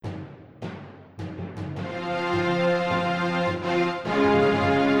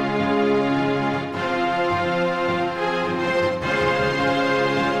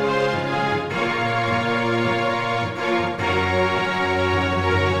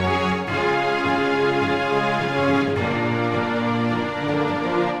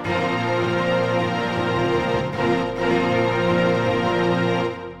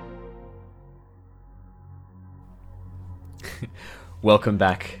Welcome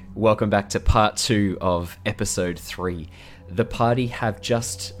back. Welcome back to part 2 of episode 3. The party have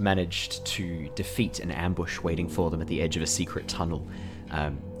just managed to defeat an ambush waiting for them at the edge of a secret tunnel,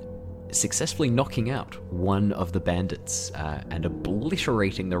 successfully knocking out one of the bandits and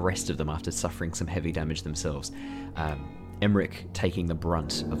obliterating the rest of them after suffering some heavy damage themselves. Emmerich, taking the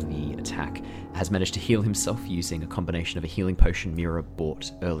brunt of the attack, has managed to heal himself using a combination of a healing potion Mira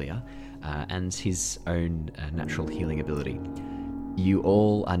bought earlier and his own natural healing ability. You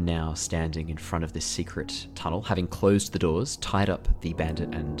all are now standing in front of this secret tunnel, having closed the doors, tied up the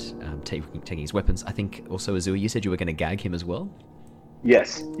bandit and taking his weapons. I think also, Azua, you said you were going to gag him as well?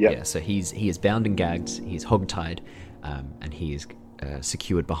 Yes, yep. Yeah, so he is bound and gagged, he's hogtied, and he is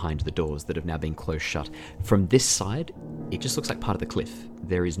secured behind the doors that have now been closed shut. From this side, it just looks like part of the cliff.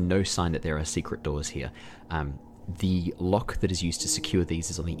 There is no sign that there are secret doors here. The lock that is used to secure these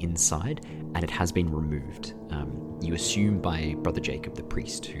is on the inside, and it has been removed. You assume by Brother Jacob, the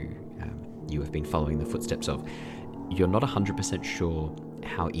priest, who you have been following the footsteps of. You're not 100% sure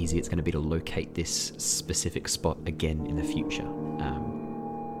how easy it's going to be to locate this specific spot again in the future,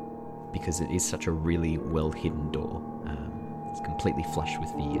 because it is such a really well-hidden door. It's completely flush with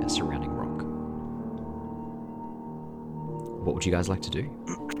the surrounding rock. What would you guys like to do?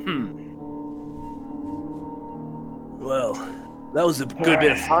 Well, that was a good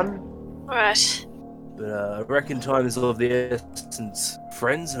bit of fun. Alright. But I reckon time is of the essence,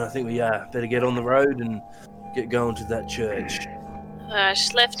 friends, and I think we better get on the road and get going to that church. Alright,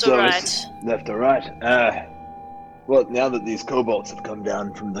 left or right? Left or right? Well, now that these kobolds have come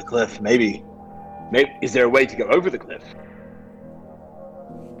down from the cliff, maybe is there a way to go over the cliff?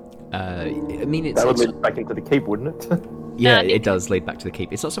 I mean, it's... That would lead back into the keep, wouldn't it? Yeah, it does lead back to the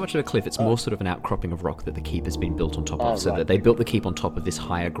keep. It's not so much of a cliff, it's more sort of an outcropping of rock that the keep has been built on top of. So that they built the keep on top of this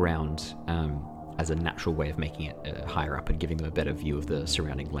higher ground as a natural way of making it higher up and giving them a better view of the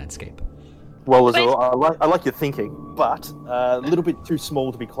surrounding landscape. Well, I like your thinking, but a little bit too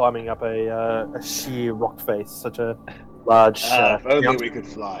small to be climbing up a sheer rock face, such a large... if only we could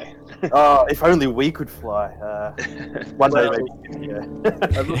fly. If only we could fly. One day, maybe. Yeah.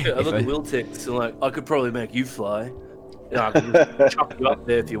 I look at Wiltix and I could probably make you fly. I can chuck you up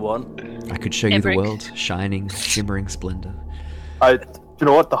there if you want. I could show you the world, shining, shimmering splendor. You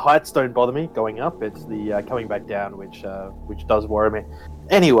know what? The heights don't bother me going up. It's the coming back down, which does worry me.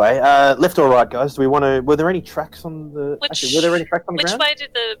 Anyway, left or right, guys? Do we want to? Were there any tracks on the? Were there any tracks on the ground? Which way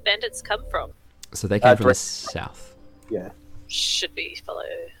did the bandits come from? So they came from the south. Yeah. Should we follow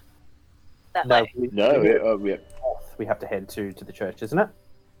that No, way? we have to head to the church, isn't it?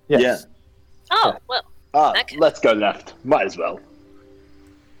 Yes. Yeah. Oh, well. Okay. Let's go left. Might as well.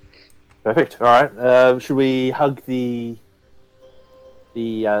 Perfect. All right. Should we hug the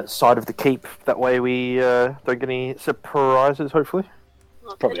side of the keep? That way we don't get any surprises. Hopefully.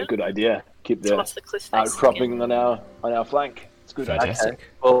 Well, Probably a good idea. Keep the cliff face outcropping on our flank. It's good. Fantastic. Okay.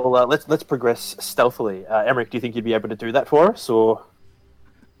 Well, let's progress stealthily. Emmerich, do you think you'd be able to do that for us, or?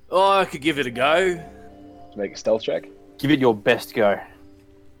 Oh, I could give it a go. Make a stealth check. Give it your best go.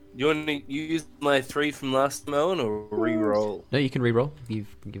 You want to use my 3 from last Melon or re-roll? No, you can re-roll. You've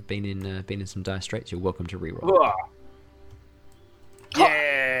been in some dire straits. You're welcome to re-roll. Oh.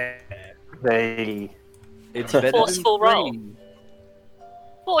 Yeah. It's better Forceful than 3. roll.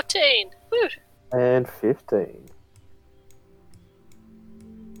 14. Woo. And 15.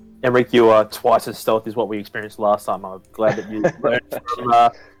 Emmerich, you are twice as stealthy as what we experienced last time. I'm glad that you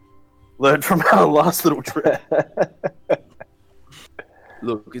learned from our last little trip.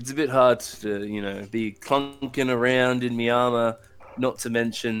 Look, it's a bit hard to, be clunking around in my armor. Not to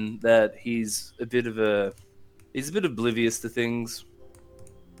mention that he's a bit oblivious to things.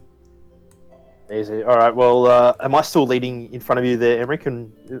 Easy. All right. Well, am I still leading in front of you there, Emmerich?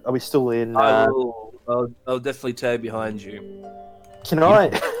 And are we still in? I'll definitely tag behind you. Can I?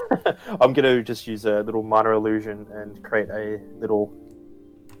 I'm going to just use a little minor illusion and create a little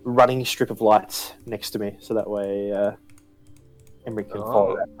running strip of lights next to me, so that way Emmerich can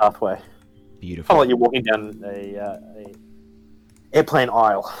follow that pathway. Beautiful. I'll let you walking down a airplane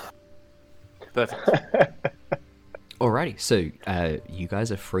aisle. Perfect. Alrighty, so you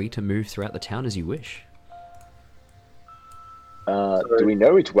guys are free to move throughout the town as you wish. Do we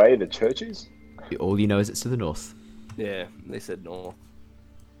know which way the church is? All you know is it's to the north. Yeah, they said north.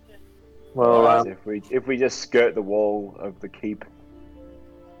 Well, if we just skirt the wall of the keep,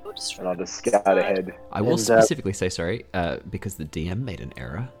 and I'll just scout ahead. I will specifically say, sorry, because the DM made an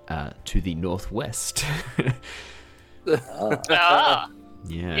error, to the northwest. Ah,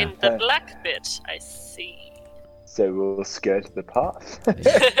 Yeah. in the black bit, I see. So we'll skirt the path.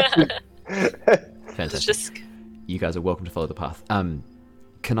 Fantastic. Just you guys are welcome to follow the path.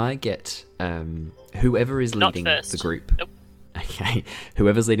 Can I get whoever is leading the group? Nope. Okay,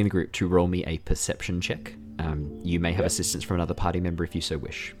 whoever's leading the group to roll me a perception check. You may have assistance from another party member if you so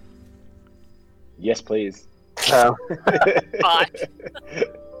wish. Yes, please. 5.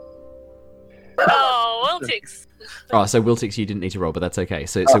 Oh, Wiltix. Oh, so Wiltix, you didn't need to roll, but that's okay.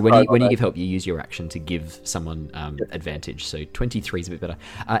 So when you give help, you use your action to give someone advantage. So 23 is a bit better.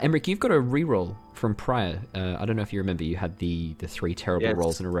 Emmerich, you've got a reroll from prior. I don't know if you remember, you had the 3 terrible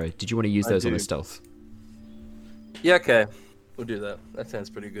rolls in a row. Did you want to use those on the stealth? Yeah, okay. We'll do that. That sounds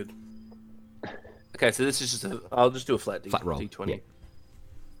pretty good. Okay, so this is just I'll just do a flat roll. D20.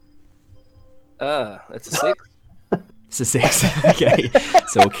 Yeah. That's a 6. It's a 6. Okay,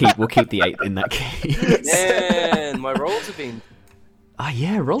 so we'll keep the 8 in that case. Man, my rolls have been.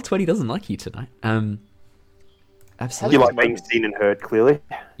 Yeah, Roll20 doesn't like you tonight. Absolutely. You like being seen and heard clearly.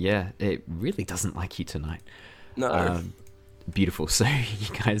 Yeah, it really doesn't like you tonight. No. Beautiful. So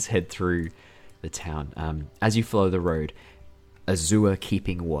you guys head through the town. As you follow the road, Azua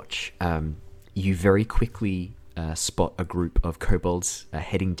keeping watch, you very quickly spot a group of kobolds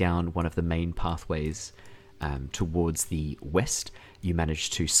heading down one of the main pathways towards the west. You manage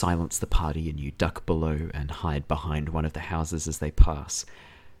to silence the party and you duck below and hide behind one of the houses as they pass.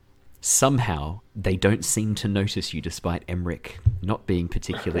 Somehow, they don't seem to notice you despite Emmerich not being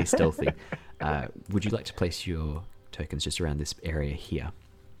particularly stealthy. Would you like to place your tokens just around this area here?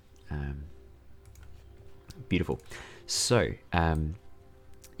 Beautiful. So,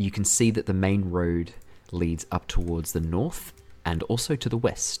 you can see that the main road leads up towards the north and also to the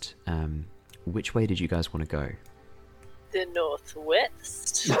west. Which way did you guys want to go? The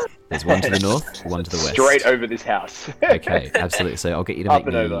northwest. There's one to the north, one to the west. Straight over this house. Okay, absolutely. So I'll get you to Up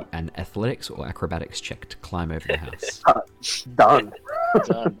make and me over. an athletics or acrobatics check to climb over the house. Done.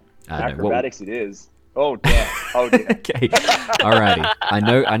 Done. No, Acrobatics it is. Oh dear. Oh dear. Okay, alrighty. I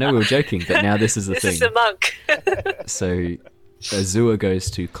know we were joking, but now this is the This thing. is the monk. So Azua goes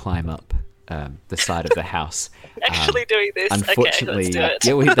to climb up the side of the house. Actually doing this. Unfortunately, okay, let's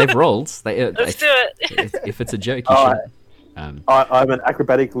do it. yeah, they've rolled. Let's do it. If it's a joke, you should. I'm an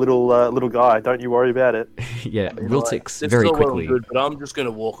acrobatic little guy. Don't you worry about it. Yeah, Wiltix This very is all well quickly. and good, but I'm just going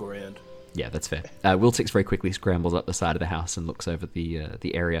to walk around. Yeah, that's fair. Wiltix very quickly scrambles up the side of the house and looks over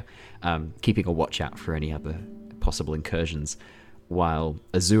the area, keeping a watch out for any other possible incursions. While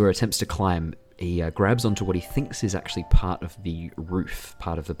Azura attempts to climb, he grabs onto what he thinks is actually part of the roof,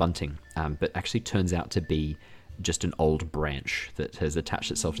 part of the bunting, but actually turns out to be just an old branch that has attached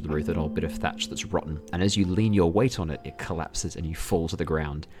itself to the roof, an old bit of thatch that's rotten. And as you lean your weight on it, it collapses and you fall to the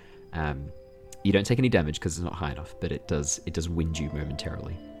ground. You don't take any damage because it's not high enough, but it does wind you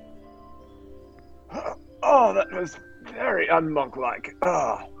momentarily. Oh, that was very unmonk-like.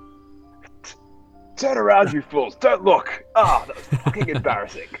 Oh. Turn around, you fools. Don't look. Oh, that was fucking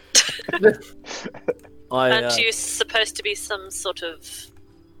embarrassing. Aren't you supposed to be some sort of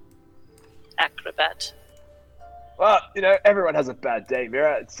acrobat? Well, everyone has a bad day,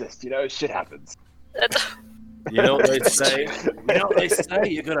 Mira. It's just, shit happens. You know what they say?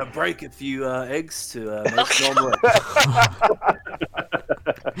 You got to break a few eggs to make an omelette.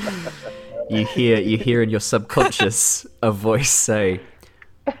 You hear in your subconscious a voice say,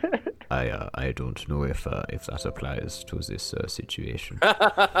 I don't know if that applies to this situation.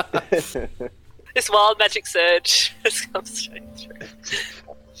 This wild magic surge has come straight through.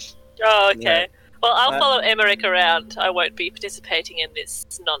 Oh, okay. Yeah. Well, I'll follow Emmerich around. I won't be participating in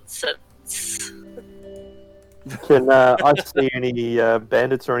this nonsense. Can I see any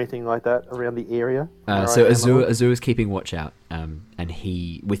bandits or anything like that around the area? So Azua's keeping watch out, and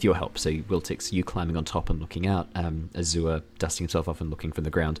he, with your help, so Wiltix, you climbing on top and looking out, Azua dusting himself off and looking from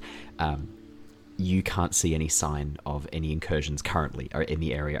the ground, you can't see any sign of any incursions currently or in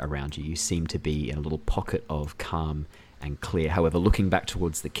the area around you. You seem to be in a little pocket of calm and clear. However, looking back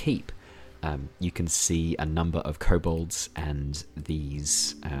towards the keep, you can see a number of kobolds and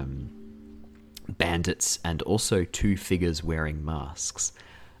these bandits, and also 2 figures wearing masks.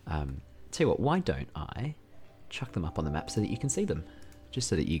 Tell you what, why don't I chuck them up on the map so that you can see them? Just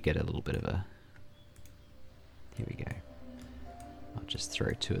so that you get a little bit of a... Here we go. I'll just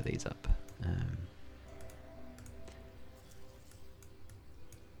throw 2 of these up.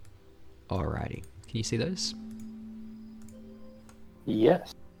 Alrighty. Can you see those?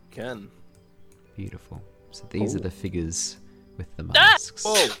 Yes. Can. Beautiful. So these are the figures with the masks.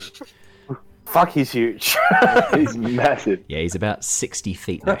 Oh, Fuck, he's huge. He's massive. Yeah, he's about 60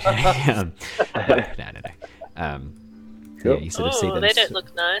 feet. No. No. Yeah, you sort of see Oh, them. they don't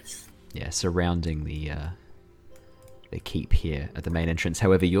look nice. Yeah, surrounding keep here at the main entrance.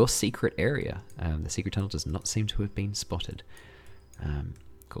 However, your secret area, the secret tunnel, does not seem to have been spotted.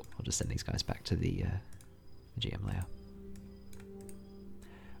 Cool. I'll just send these guys back to the GM layer.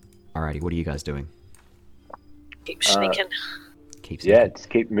 Alrighty, what are you guys doing? Keep sneaking. Keep Yeah, sneaking. just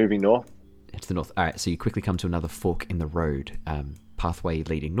keep moving north. To the north. Alright, so you quickly come to another fork in the road. Pathway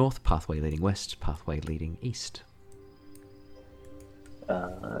leading north, pathway leading west, pathway leading east.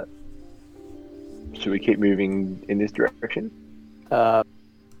 Should we keep moving in this direction? I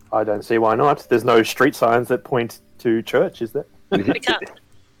don't see why not. There's no street signs that point to church, is there? We can't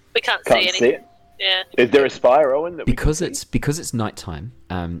Can't see anything. see it. Yeah. Is there a spire, Owen? That we can Because see? it's nighttime,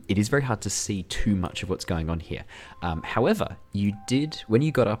 it is very hard to see too much of what's going on here. However, you did, when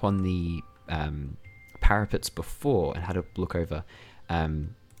you got up on the parapets before and had a look over,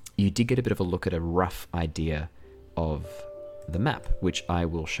 you did get a bit of a look at a rough idea of the map, which I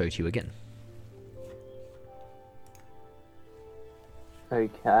will show to you again.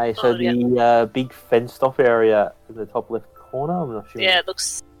 Okay, so Oh, yeah. the big fenced off area in the top left corner, I'm not sure. Yeah,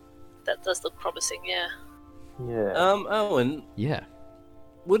 that does look promising, yeah. Yeah. Owen, Yeah.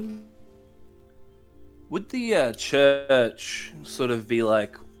 would the church sort of be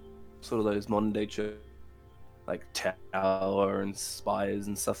like sort of those modern day church, like tower and spires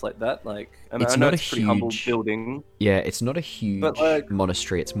and stuff like that? Like, I mean, It's I know not it's a a pretty humble huge- building, Yeah, it's not a huge But, like,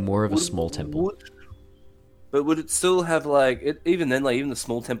 monastery, it's more of a small temple. But would it still have like even then, like even the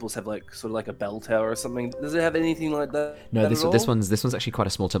small temples have like sort of like a bell tower or something? Does it have anything like that? No, this at all? this one's actually quite a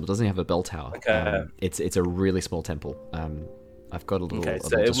small temple. It doesn't have a bell tower. Okay. It's a really small temple. I've got a little, Okay, a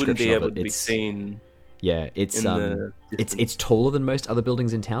so little it wouldn't be description of able it. to be It's seen. yeah, it's in the it's taller than most other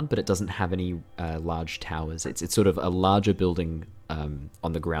buildings in town, but it doesn't have any large towers. It's sort of a larger building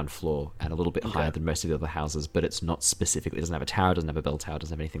on the ground floor and a little bit higher than most of the other houses, but it's not specifically. It doesn't have a tower, doesn't have a bell tower,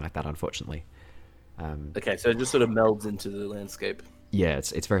 doesn't have anything like that, unfortunately. Okay, so it just sort of melds into the landscape. Yeah,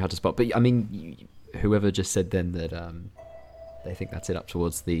 it's very hard to spot. But I mean, whoever just said then that they think that's it up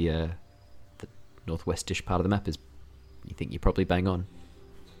towards the northwestish part of the map is, you think you're probably bang on.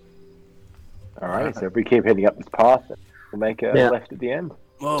 All right, so if we keep heading up this path, we'll make a Yeah. left at the end.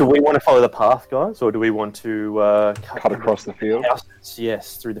 Whoa. Do we want to follow the path, guys, or do we want to Cut across the field. houses?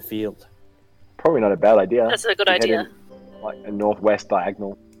 Yes, through the field. Probably not a bad idea. That's a good We head idea. in, like a northwest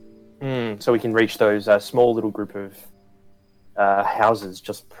diagonal. So we can reach those small little group of houses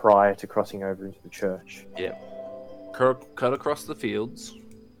just prior to crossing over into the church. Yeah. Cut across the fields.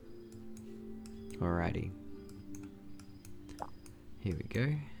 Alrighty. Here we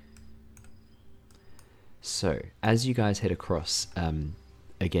go. So, as you guys head across,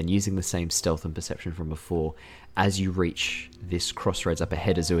 again, using the same stealth and perception from before, as you reach this crossroads up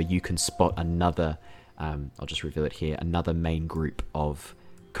ahead, Azure, you can spot another, I'll just reveal it here, another main group of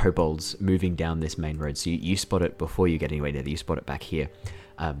kobolds moving down this main road. So you spot it before you get anywhere near, you spot it back here.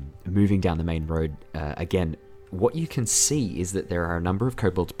 Moving down the main road, again, what you can see is that there are a number of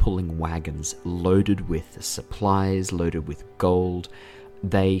kobolds pulling wagons loaded with supplies, loaded with gold.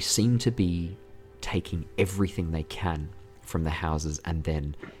 They seem to be taking everything they can from the houses and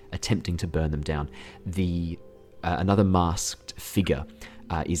then attempting to burn them down. Another masked figure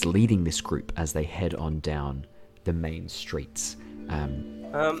is leading this group as they head on down the main streets.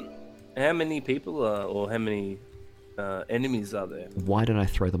 How many people or how many enemies are there? Why don't I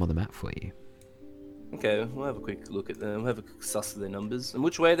throw them on the map for you? Okay, we'll have a quick look at them. We'll have a quick suss of their numbers. And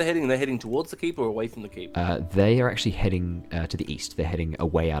which way are they heading? They're heading towards the keep or away from the keep? They are actually heading to the east. They're heading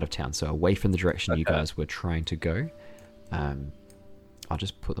away out of town, so away from the direction you guys were trying to go. I'll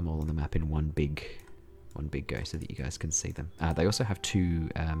just put them all on the map in one big go so that you guys can see them. They also have 2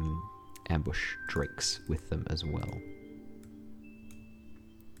 ambush drakes with them as well.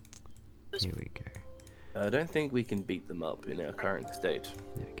 Here we go. I don't think we can beat them up in our current state.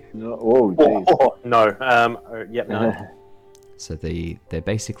 There we go. No, oh, jeez. No. Yep, no. So they're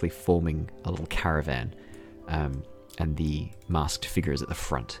basically forming a little caravan, and the masked figure is at the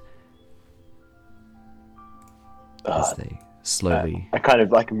front. As they slowly... I kind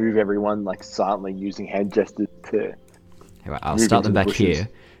of like move everyone like silently using hand gestures to. Anyway, I'll move start into them the back bushes. here,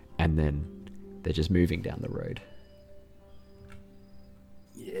 and then they're just moving down the road.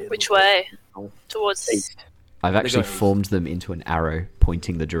 Yeah. Which way? Towards. East. I've actually going east. formed them into an arrow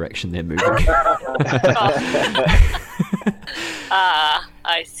pointing the direction they're moving. Ah,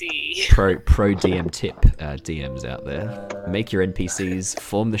 I see. pro DM tip, DMs out there. Make your NPCs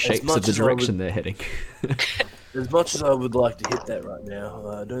form the shapes much of the as I direction would- they're heading. As much as I would like to hit that right now,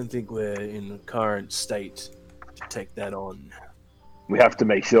 I don't think we're in the current state to take that on. We have to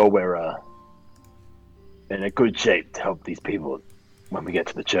make sure we're in a good shape to help these people when we get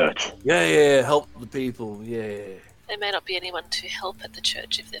to the church. Yeah, help the people, yeah. There may not be anyone to help at the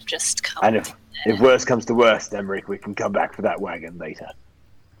church if they've just come. And if worse comes to worst, Emmerich, we can come back for that wagon later.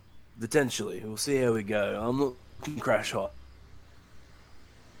 Potentially. We'll see how we go. I'm not looking crash hot.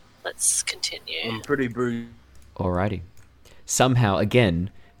 Let's continue. I'm pretty bruised. Alrighty. Somehow, again,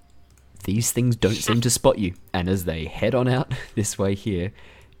 these things don't seem to spot you. And as they head on out this way here,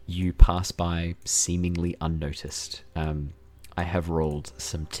 you pass by seemingly unnoticed. I have rolled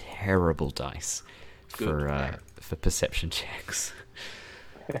some terrible dice for perception checks.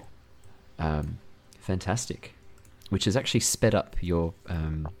 Fantastic. Which has actually sped up your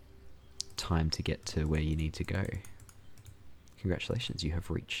time to get to where you need to go. Congratulations, you have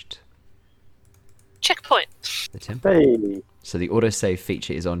reached Checkpoint. the temple. Hey. So the autosave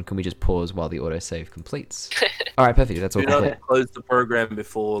feature is on. Can we just pause while the autosave completes? All right, perfect. That's all Do complete. not close the program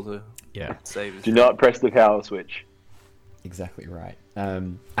before the Yeah, save is Do not press the power switch. exactly right.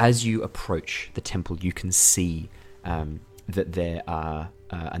 As you approach the temple, you can see that there are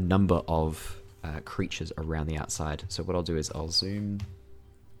a number of creatures around the outside. So what I'll do is I'll zoom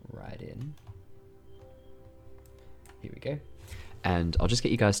right in. Here we go. And I'll just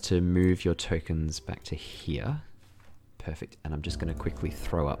get you guys to move your tokens back to here. Perfect. And I'm just going to quickly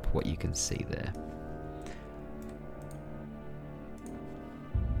throw up what you can see there.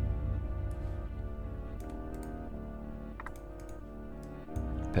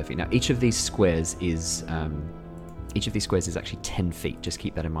 Perfect. Now each of these squares is actually 10 feet. Just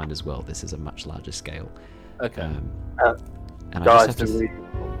keep that in mind as well. This is a much larger scale. Okay. And Guys, I just have do to... we...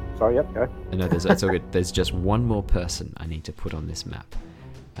 Sorry, yep, go. No, it's all good. There's just one more person I need to put on this map.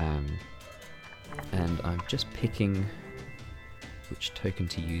 And I'm just picking which token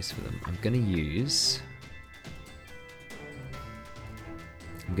to use for them. I'm going to use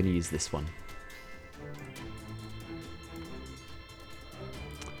this one.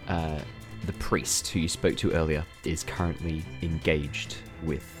 The priest who you spoke to earlier is currently engaged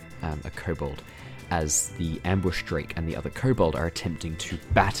with a kobold, as the ambush drake and the other kobold are attempting to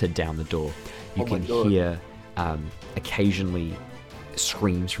batter down the door. You can hear occasionally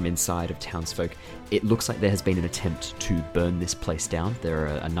screams from inside of townsfolk. It looks like there has been an attempt to burn this place down. There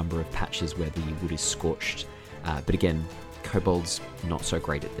are a number of patches where the wood is scorched, but again, kobolds not so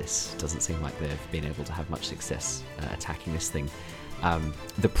great at this. Doesn't seem like they've been able to have much success attacking this thing.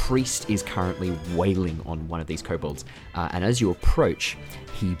 The priest is currently wailing on one of these kobolds, and as you approach,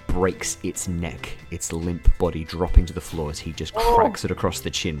 he breaks its neck, its limp body dropping to the floor as he just cracks it across the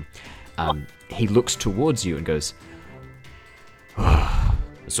chin. He looks towards you and goes,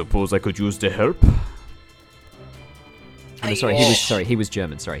 "Suppose I could use the help?" Oh, sorry, he was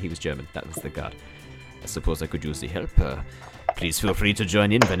German. That was the guard. "I suppose I could use the help. Please feel free to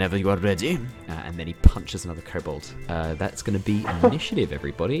join in whenever you are ready." And then he punches another kobold. That's going to be initiative,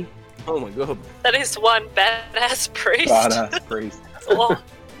 everybody. Oh my god. That is one badass priest. Badass priest. Oh,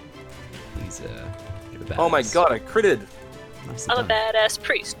 He's a bit of a Oh my badass. god, I critted. Nicely I'm a done. badass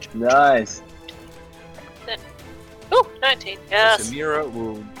priest. Nice. Oh, 19. Yes. Samira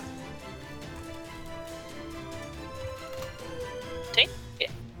will 19? Yeah.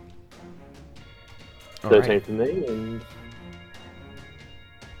 All 13 right. for me, and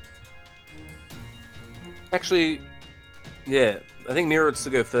actually, yeah. I think Mira would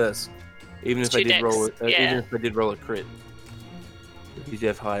still go first, even if Two I did roll decks, it. yeah. Even if I did roll a crit, you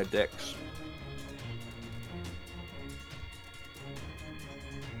have higher decks.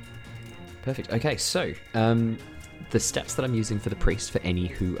 Perfect. Okay, so the stats that I'm using for the priest, for any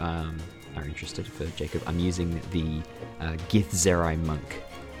who are interested, for Jacob, I'm using the Githzerai monk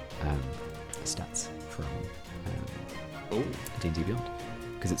stats from D&D Beyond,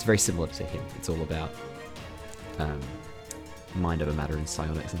 because it's very similar to him. It's all about mind over matter and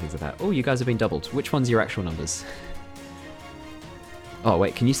psionics and things like that. Oh, you guys have been doubled. Which one's your actual numbers? Oh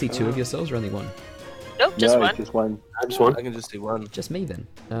wait, can you see two of yourselves or only one? Nope, just No, one. just one. just one. I can just do one. Just me then.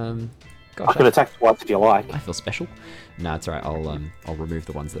 I Gosh, can attack twice if you like. I feel special. No, it's alright. I'll remove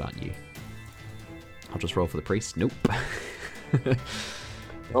the ones that aren't you. I'll just roll for the priest. Nope.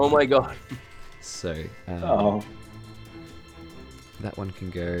 Oh my god. So Oh. that one can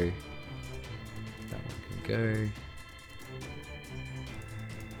go. That one can go.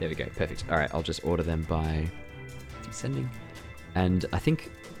 There we go. Perfect. All right. I'll just order them by descending. And I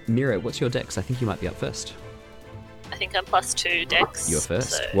think Mira, what's your dex? I think you might be up first. I think I'm +2 dex. You're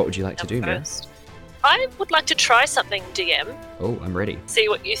first. so What would you like to I'm do, Mira? first. I would like to try something, DM. Oh, I'm ready. See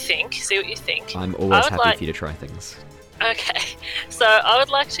what you think. I'm always would happy like- for you to try things. Okay. So I would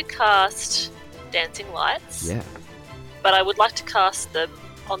like to cast Dancing Lights. Yeah. But I would like to cast them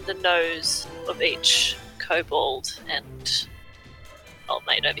on the nose of each kobold and old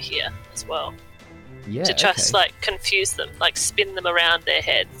mate over here as well. Yeah. to just okay. like confuse them, like spin them around their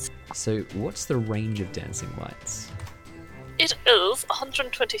heads. So, what's the range of dancing lights? It is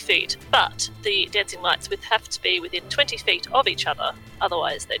 120 feet, but the dancing lights would have to be within 20 feet of each other,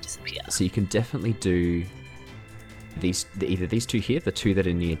 otherwise they disappear. So you can definitely do either these two here, the two that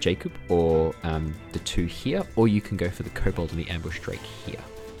are near Jacob, or the two here, or you can go for the kobold and the ambush drake here.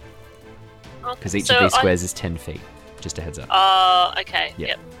 Because each of these squares is 10 feet. Just a heads up. Oh, okay. Yeah.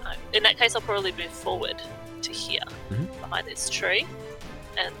 Yep. In that case, I'll probably move forward to here, behind this tree,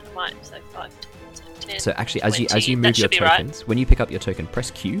 and I might say 5, 10. So actually, 20. as you That move your should be right. tokens, when you pick up your token, press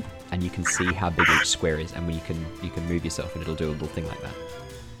Q, and you can see how big each square is, and when you can move yourself, and it'll do a little thing like that.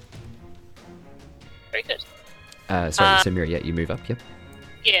 Very good. So Mira, yeah, you move up. Yep.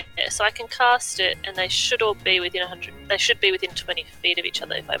 Yeah, so I can cast it, and they should all be within 100. They should be within 20 feet of each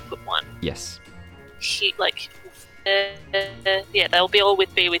other if I put one. Yes. Yeah, they'll be all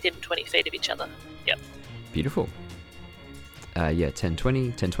be within 20 feet of each other. Yep. Beautiful. Yeah, 10,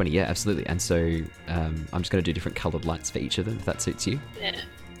 20, 10, 20. Yeah, absolutely. And so I'm just going to do different coloured lights for each of them, if that suits you. Yeah.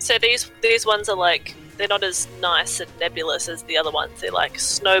 So these ones are like, they're not as nice and nebulous as the other ones. They're like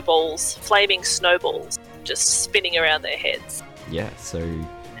snowballs, flaming snowballs, just spinning around their heads. Yeah. So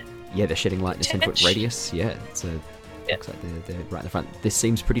yeah, they're shedding light in a 10-foot radius. Yeah. So Yeah. looks like they're right in the front. This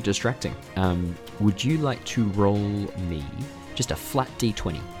seems pretty distracting. Would you like to roll me just a flat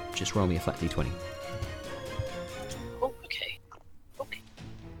d20? Just roll me a flat d20. Oh, okay. Okay.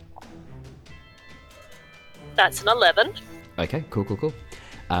 That's an 11. Okay, cool.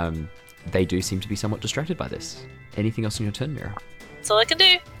 They do seem to be somewhat distracted by this. Anything else on your turn, Mira? That's all I can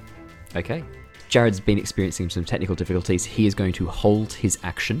do. Okay. Jared's been experiencing some technical difficulties. He is going to hold his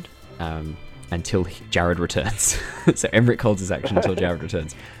action until Jared returns. So Emmerich holds his action until Jared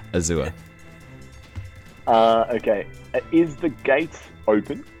returns. Azure. Okay. Is the gate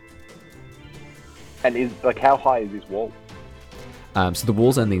open? And is how high is this wall? So the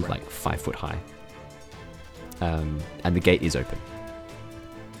wall's only like 5 foot high. And the gate is open.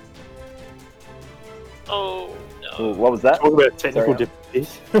 Oh, Oh, no. what was that? Talk about technical Sorry.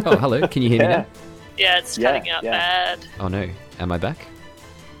 difficulties. Oh, hello. Can you hear me Yeah. now? Yeah, it's cutting out bad. Oh no. Am I back?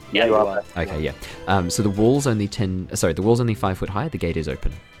 Yeah, you are. Okay, yeah. So the wall's only 5 foot high. The gate is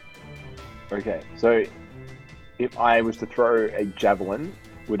open. Okay, so if I was to throw a javelin,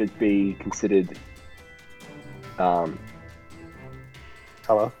 would it be considered, Colour.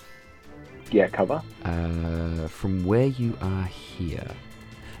 cover? From where you are here.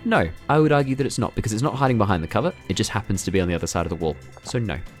 No, I would argue that it's not, because it's not hiding behind the cover. It just happens to be on the other side of the wall. So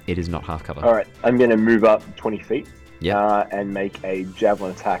no, it is not half cover. All right, I'm going to move up 20 feet. Yeah. And make a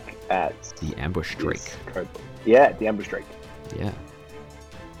javelin attack at The ambush drake. this kobold. Yeah, the ambush drake. Yeah.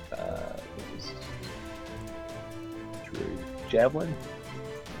 This is True javelin.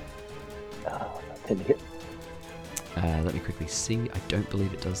 10 to hit. Let me quickly see. I don't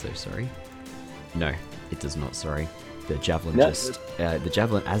believe it does though, sorry. No, it does not, sorry. The javelin the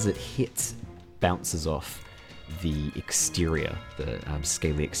javelin as it hits bounces off the exterior, the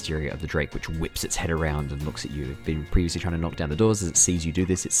scaly exterior of the drake, which whips its head around and looks at you. It's been previously trying to knock down the doors. As it sees you do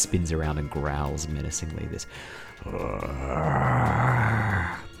this, it spins around and growls menacingly. This.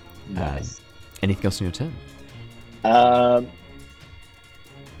 Nice. Anything else on your turn?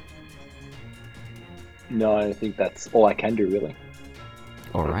 No, I think that's all I can do, really.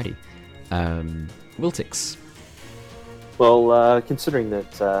 Alrighty. Wiltix. Well, considering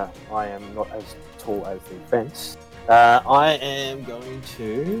that I am not as tall as the fence, I am going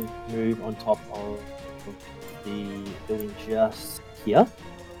to move on top of the building just here.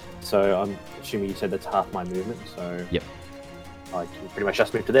 So I'm assuming you said that's half my movement, so Yep. I can pretty much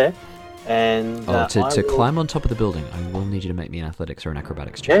just move to there. And To I will- climb on top of the building, I will need you to make me an athletics or an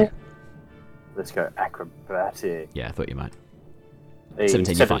acrobatics check. Yeah. Let's go acrobatic. Yeah, I thought you might. A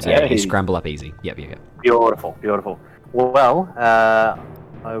 17, you're fine. 17. Yeah, you scramble up easy. Yep. Beautiful, beautiful. Well,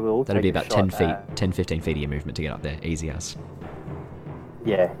 I will. That'll take be a about shot 10 feet, at- 10, 15 feet of your movement to get up there. Easy as.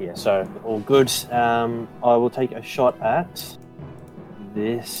 Yeah. So all good. I will take a shot at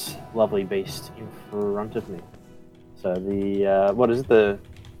this lovely beast in front of me. So the what is it? The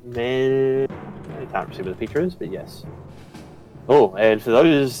man? I can't see what the picture is, but yes. Oh, and for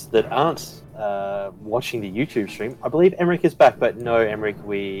those that aren't watching the YouTube stream, I believe Emmerich is back, but no, Emmerich,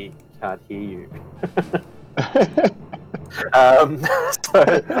 we can't hear you. So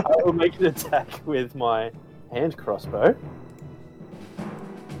I will make an attack with my hand crossbow.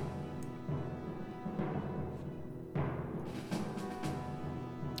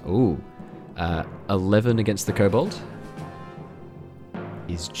 Ooh. 11 against the kobold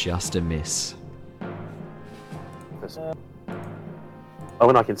is just a miss. Oh,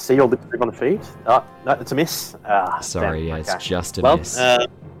 and I can see all the group on the feed. Oh, no, it's a miss. Sorry, damn. yeah, Okay. it's just a Well, miss.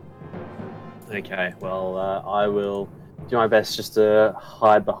 Okay, well, I will do my best just to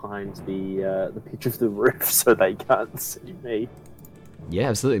hide behind the pitch of the roof so they can't see me. Yeah,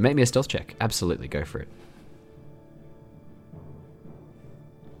 absolutely. Make me a stealth check. Absolutely, go for it.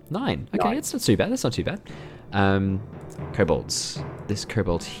 9. Okay, 9. it's not too bad. That's not too bad. Kobolds. This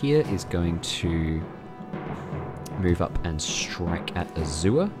kobold here is going to move up and strike at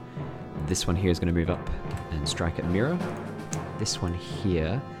Azua. This one here is going to move up and strike at Mira. This one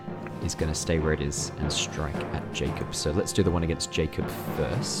here is going to stay where it is and strike at Jacob. So let's do the one against Jacob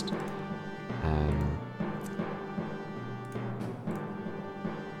first.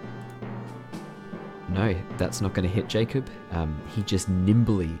 No, that's not going to hit Jacob. He just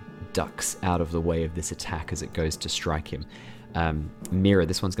nimbly ducks out of the way of this attack as it goes to strike him. Mira,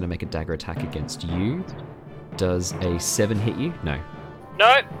 this one's going to make a dagger attack against you. Does a 7 hit you? No.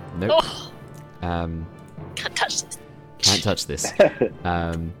 No. Nope. Oh, Um, can't touch this. can't touch this.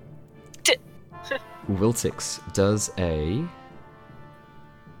 Wiltix, does a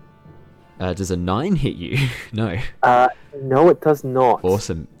 9 hit you? No. No, it does not.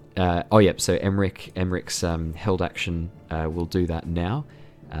 Awesome. So Emmeric's held action will do that now.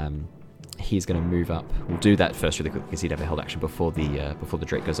 He's going to move up. We'll do that first really quickly because he'd have a held action before the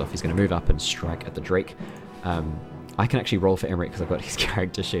Drake goes off. He's going to move up and strike at the Drake. I can actually roll for Emmerich because I've got his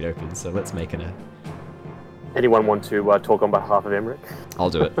character sheet open, so let's make it a... Anyone want to talk on behalf of Emmerich? I'll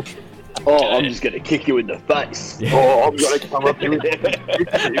do it. Oh, I'm just gonna kick you in the face. Yeah. Oh, I'm gonna come up here and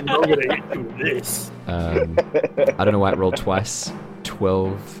I'm gonna hit you with this. I don't know why it rolled twice.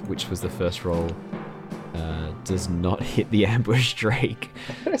 12, which was the first roll, does not hit the ambush Drake.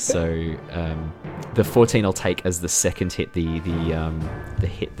 So the 14 I'll take as the second hit, the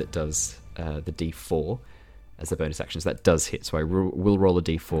hit that does the D4 as the bonus action. So that does hit. So I will roll a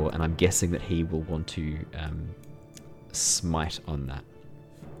D4, and I'm guessing that he will want to smite on that.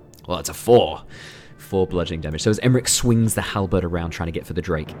 Well, it's a 4. 4 bludgeoning damage. So as Emmerich swings the halberd around trying to get for the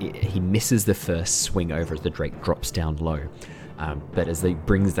Drake, he misses the first swing over as the Drake drops down low. But as he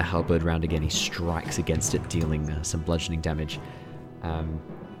brings the halberd round again, he strikes against it, dealing some bludgeoning damage.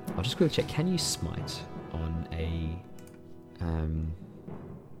 I'll just quickly check. Can you smite on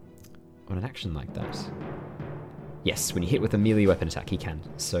an action like that? Yes, when you hit with a melee weapon attack, he can.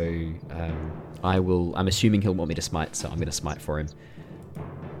 So I'm assuming he'll want me to smite, so I'm going to smite for him.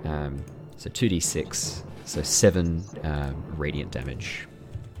 So 2d6, so 7 radiant damage.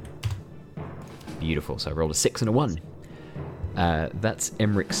 Beautiful. So I rolled a 6 and a 1. That's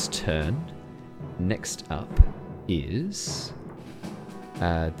Emmerich's turn. Next up is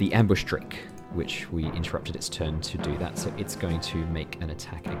the ambush Drake, which we interrupted its turn to do that. So it's going to make an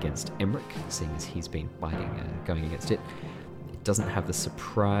attack against Emmerich, seeing as he's been going against it. It doesn't have the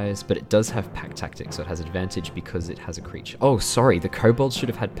surprise, but it does have pack tactics, so it has advantage because it has a creature. Oh, sorry, the kobolds should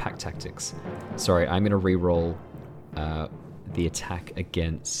have had pack tactics. Sorry, I'm going to re-roll the attack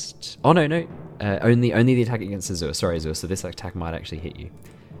against... Oh, no. Only the attack against Azure. Sorry, Azure, so this attack might actually hit you.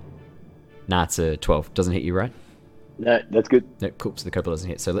 Nah, it's a 12. Doesn't hit you, right? No, that's good. No, cool, so the kobold doesn't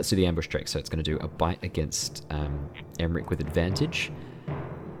hit. So let's do the ambush Drake. So it's going to do a bite against Emmerich with advantage.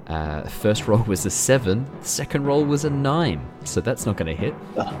 First roll was a 7. Second roll was a 9. So that's not going to hit.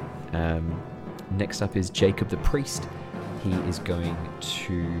 Next up is Jacob the Priest. He is going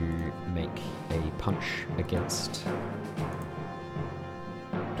to make a punch against...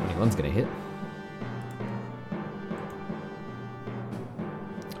 21's going to hit.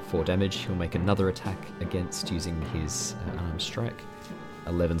 4 damage. He'll make another attack against using his unarmed strike.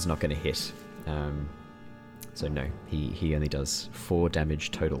 11's not going to hit. So no, he only does 4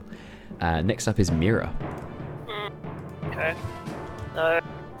 damage total. Next up is Mira. Okay. So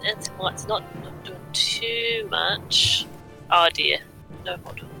it's not doing too much. Oh dear. No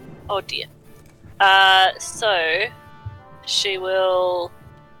more. Oh dear. So she will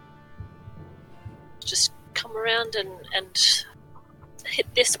just come around and hit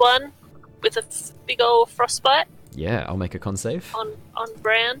this one with a big old frostbite. Yeah, I'll make a con save. On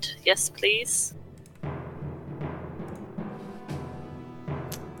brand. Yes, please.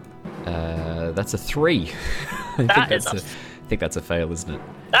 That's a 3. I think that's a fail, isn't it?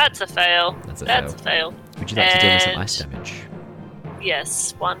 That's a fail. That's a fail. Would you like to deal with some ice damage?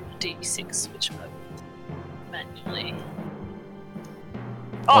 Yes, 1d6, which I will manually...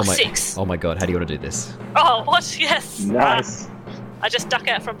 Oh, 6! Oh my god, how do you want to do this? Oh, what? Yes! Nice. I just duck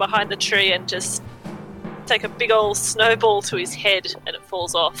out from behind the tree and just take a big old snowball to his head and it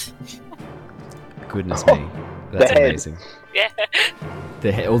falls off. Goodness me. That's The head. amazing. Yeah.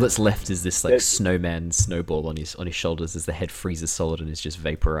 All that's left is this like snowman snowball on his shoulders as the head freezes solid and is just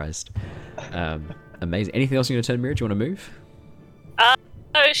vaporized. Amazing. Anything else you're going to turn, Mira? Do you want to move?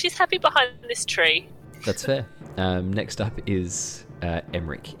 No, she's happy behind this tree. That's fair. Next up is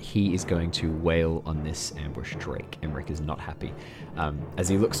Emmerich. He is going to wail on this ambush Drake. Emmerich is not happy. As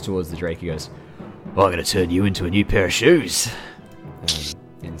he looks towards the Drake, he goes, "Well, I'm going to turn you into a new pair of shoes."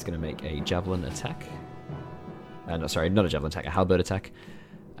 And he's going to make a javelin attack. No, sorry, not a javelin attack, a halberd attack.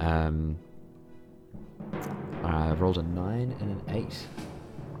 I rolled a 9 and an 8.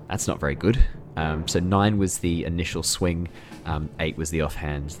 That's not very good. So 9 was the initial swing, 8 was the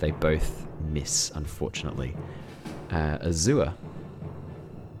offhand. They both miss, unfortunately. Azua.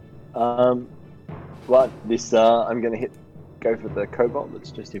 Well, this I'm going to go for the kobold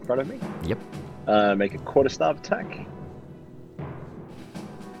that's just in front of me. Yep. Make a quarterstaff attack.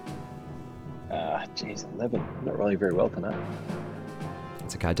 Jeez, 11. Not rolling very well tonight.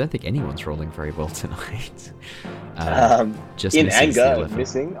 It's okay. I don't think anyone's rolling very well tonight. Just in misses the anger, 11.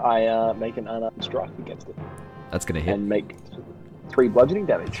 missing, I make an unarmed strike against it. That's going to hit. And make 3 bludgeoning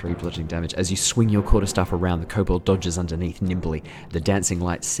damage. 3 bludgeoning damage. As you swing your quarterstaff around, the kobold dodges underneath nimbly, the dancing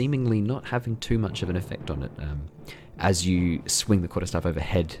light seemingly not having too much of an effect on it. As you swing the quarterstaff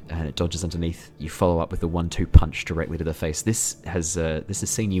overhead and it dodges underneath, you follow up with a 1-2 punch directly to the face. This has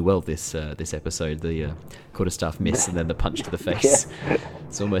seen you well this episode. The quarterstaff miss and then the punch to the face. Yeah.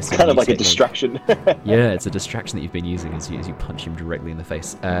 It's almost kind of like a distraction. Yeah, it's a distraction that you've been using as you punch him directly in the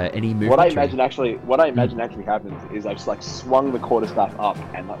face. Any movement? What I imagine actually happens is I just like swung the quarterstaff up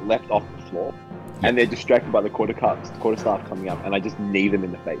and like left off the floor. And they're distracted by the quarterstaff coming up, and I just knee them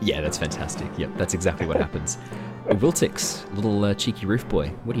in the face. Yeah, that's fantastic. Yep, that's exactly what happens. Wiltix, little cheeky roof boy,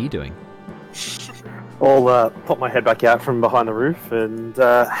 what are you doing? I'll pop my head back out from behind the roof and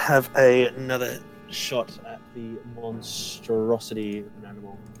have another shot at the monstrosity of an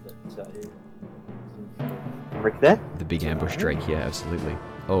animal that is Rick there. The big ambush Drake, yeah, absolutely.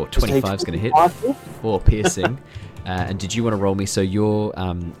 Oh, 25's going to hit. 4 piercing. And did you want to roll me? So your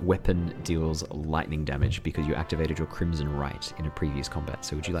weapon deals lightning damage because you activated your Crimson Right in a previous combat.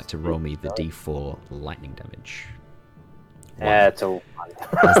 So would you like to roll me the D4 lightning damage? Yeah, it's all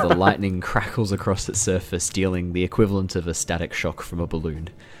As the lightning crackles across its surface, dealing the equivalent of a static shock from a balloon.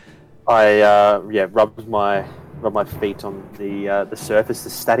 I rub my feet on the surface, the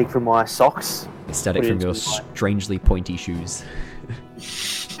static from my socks. The static from your strangely pointy shoes.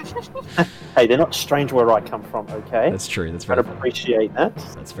 Hey, they're not strange where I come from, okay? That's true. That's very fair. Appreciate that.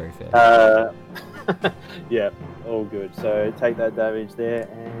 That's very fair. Yeah, all good. So take that damage there,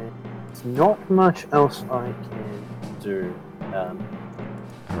 and there's not much else I can do.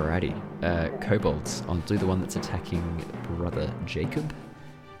 Alrighty. Kobolds. I'll do the one that's attacking Brother Jacob.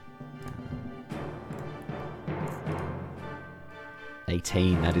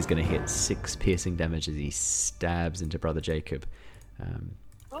 18. That is going to hit 6 piercing damage as he stabs into Brother Jacob.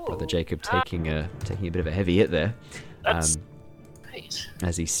 Brother Jacob taking a bit of a heavy hit there. That's great.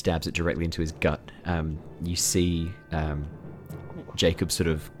 As he stabs it directly into his gut. You see Jacob sort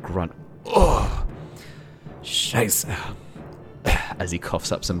of grunt, "Oh, Scheiße," as he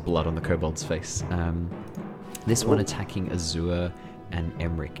coughs up some blood on the kobold's face. This one attacking Azua and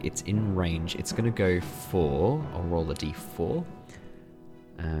Emmerich. It's in range. It's going to go for... I'll roll a d4.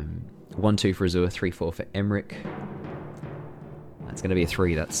 1-2 for Azua, 3-4 for Emmerich. That's going to be a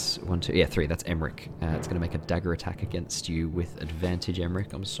 3. That's 1-2. Yeah, 3. That's Emmerich. It's going to make a dagger attack against you with advantage,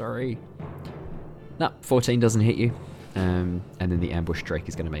 Emmerich. I'm sorry. No, 14 doesn't hit you. And then the ambush Drake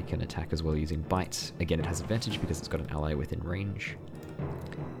is going to make an attack as well using bite. Again, it has advantage because it's got an ally within range.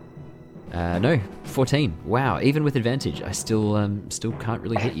 No, 14. Wow, even with advantage, I still can't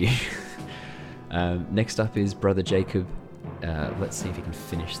really hit you. Next up is Brother Jacob. Let's see if he can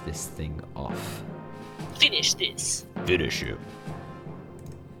finish this thing off. Finish this. Finish him.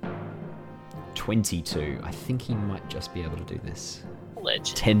 22. I think he might just be able to do this.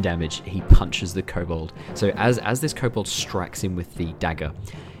 Legend. 10 damage. He punches the kobold. So as this kobold strikes him with the dagger,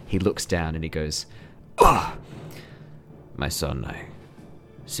 he looks down and he goes, "Ah, my son, I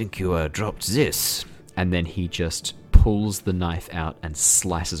think you dropped this." And then he just pulls the knife out and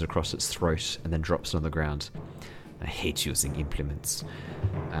slices across its throat and then drops it on the ground. "I hate using implements."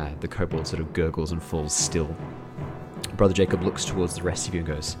 The kobold sort of gurgles and falls still. Brother Jacob looks towards the rest of you and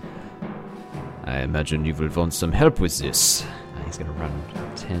goes, "I imagine you will want some help with this." He's going to run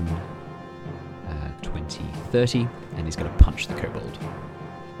 10, 20, 30, and he's going to punch the kobold.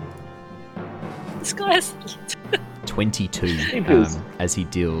 This guy's... 22 as he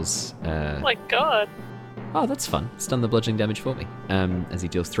deals... oh my god. Oh, that's fun. It's done the bludgeoning damage for me. As he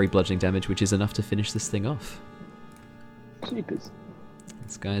deals 3 bludgeoning damage, which is enough to finish this thing off. Jeepers.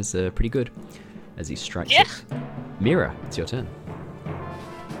 This guy's pretty good as he strikes Yeah. it. Mira, it's your turn.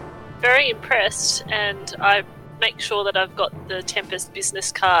 Very impressed, and I make sure that I've got the Tempest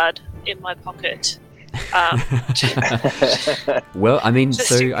business card in my pocket. Well, I mean, Just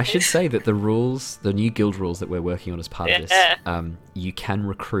so in I should case. say that the rules, the new guild rules that we're working on as part of this, Yeah. you can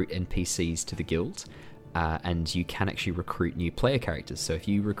recruit NPCs to the guild, and you can actually recruit new player characters. So if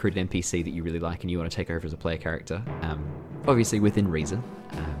you recruit an NPC that you really like and you want to take over as a player character, obviously within reason,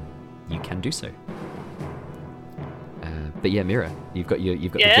 you can do so. But yeah, Mira, you've got the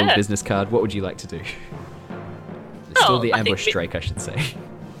guild business card. What would you like to do? It's still the I think ambush Drake, I should say.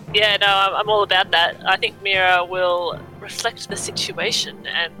 Yeah, no, I'm all about that. I think Mira will reflect the situation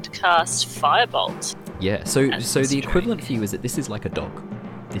and cast Firebolt. Yeah, so That's the strange. equivalent for you is that this is like a dog.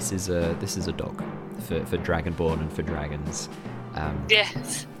 This is a dog for Dragonborn and for dragons.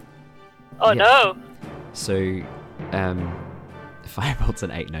 Yes. Oh Yeah. no. So, Firebolt's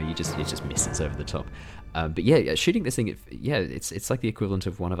an 8. No, it just misses over the top. But yeah, shooting this thing, it's like the equivalent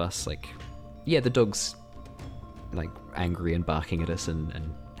of one of us. Like, yeah, the dog's like angry and barking at us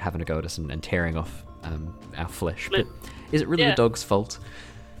and having a go at us and tearing off our flesh. But is it really the dog's fault?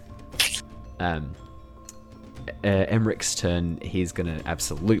 Emmeric's turn. He's gonna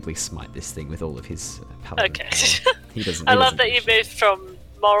absolutely smite this thing with all of his paladin Okay. power. He doesn't. I he love doesn't that give a you shit. moved from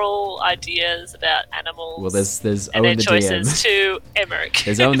moral ideas about animals Well, there's and Owen their the choices DM. to Emmerich.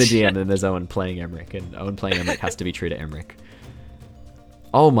 There's Owen the DM, and there's Owen playing Emmerich, and Owen playing Emmerich has to be true to Emmerich.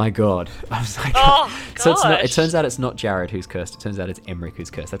 Oh my god! I was like, Oh, so it's not. It gosh. turns out it's not Jared who's cursed. It turns out it's Emmerich who's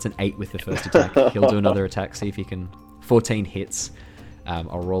cursed. That's an 8 with the first attack. He'll do another attack. See if he can. 14 hits.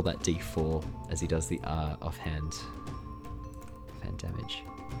 I'll roll that d4 as he does the offhand damage.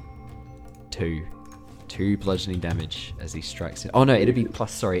 2 bludgeoning damage as he strikes it. Oh no, it'd be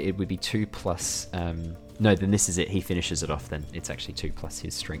plus. Sorry, it would be 2 plus. No, then this is it. He finishes it off. Then it's actually 2 plus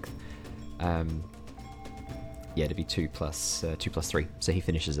his strength. Yeah, it'd be 2 plus 3. So he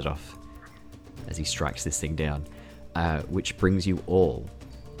finishes it off as he strikes this thing down, which brings you all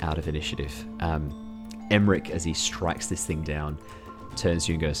out of initiative. Emmerich, as he strikes this thing down, turns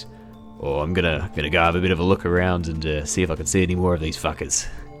to you and goes, "Oh, I'm gonna go have a bit of a look around and see if I can see any more of these fuckers."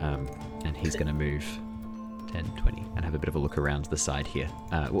 And he's gonna move 10, 20, and have a bit of a look around the side here.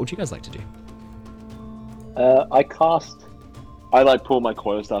 What would you guys like to do? I like pull my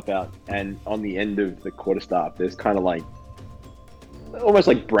quarterstaff out, and on the end of the quarterstaff, there's kind of like almost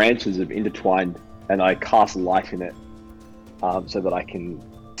like branches of intertwined, and I cast light in it, so that I can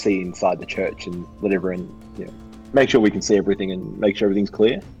see inside the church and let everyone, make sure we can see everything and make sure everything's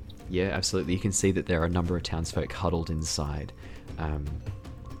clear. Yeah, absolutely. You can see that there are a number of townsfolk huddled inside.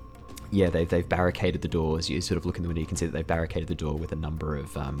 Yeah, they've barricaded the doors. You sort of look in the window, you can see that they've barricaded the door with a number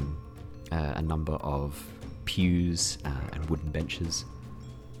of pews and wooden benches.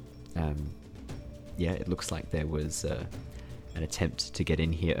 Yeah, it looks like there was an attempt to get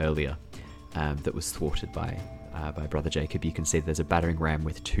in here earlier that was thwarted by Brother Jacob. You can see there's a battering ram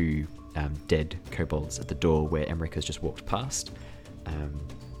with 2 dead kobolds at the door where Emmerich has just walked past.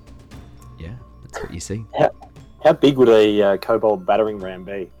 Yeah, that's what you see. How big would a kobold battering ram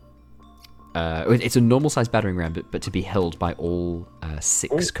be? It's a normal-sized battering ram, but to be held by all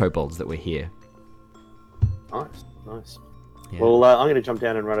 6 kobolds that were here. Nice. Yeah. Well, I'm going to jump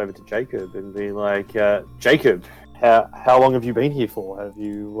down and run over to Jacob and be like, Jacob, how long have you been here for? Have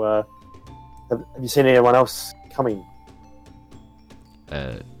you seen anyone else coming?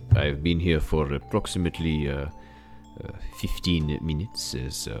 I've been here for approximately 15 minutes.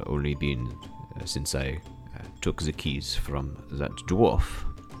 It's only been since I took the keys from that dwarf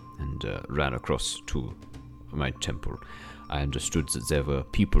and ran across to my temple. I understood that there were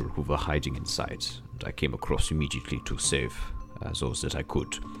people who were hiding inside, and I came across immediately to save those that I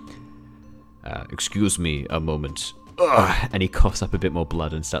could. Excuse me a moment. Ugh! And he coughs up a bit more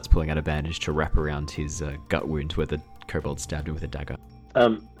blood and starts pulling out a bandage to wrap around his gut wound where the kobold stabbed him with a dagger.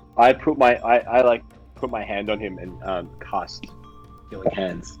 I put my hand on him and cast Healing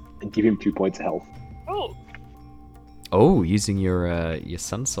Hands and give him 2 points of health. Oh, using your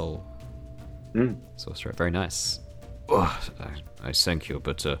Sun Soul sorcerer. Very nice. Oh, I thank you,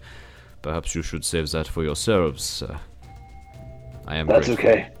 but perhaps you should save that for yourselves. I am That's grateful.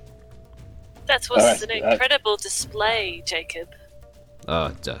 okay. that was Alright, an incredible display, Jacob.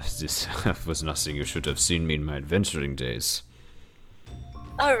 This was nothing. You should have seen me in my adventuring days.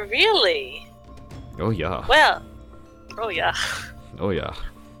 Oh, really? Oh yeah. Well, oh yeah. Oh yeah.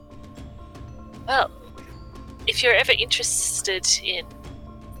 Well, if you're ever interested in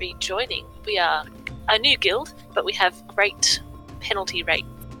rejoining, we are a new guild, but we have great penalty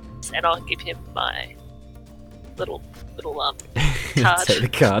rates, and I'll give him my little little card. Take the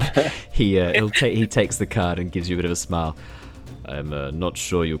card. He takes the card and gives you a bit of a smile. I'm not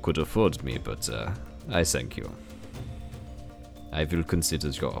sure you could afford me, but I thank you. I will consider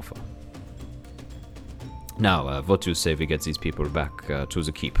your offer. Now, what do you say we get these people back to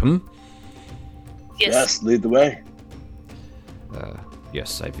the keep, Yes. Lead the way.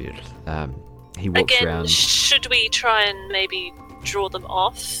 Yes, I will. He walks Again, around. should we try and maybe draw them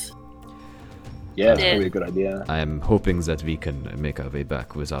off? Yeah, that's Yeah. probably a good idea. I am hoping that we can make our way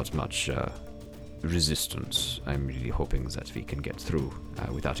back without much resistance. I'm really hoping that we can get through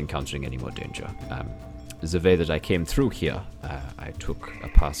without encountering any more danger. The way that I came through here, I took a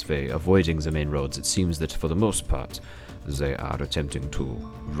pathway avoiding the main roads. It seems that for the most part, they are attempting to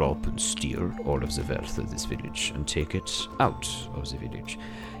rob and steal all of the wealth of this village and take it out of the village.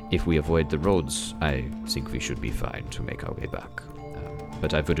 If we avoid the roads, I think we should be fine to make our way back.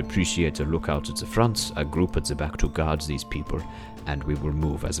 But I would appreciate a lookout at the front, a group at the back to guard these people, and we will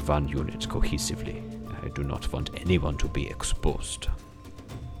move as one unit cohesively. I do not want anyone to be exposed.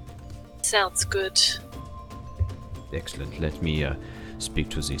 Sounds good. Excellent. Let me speak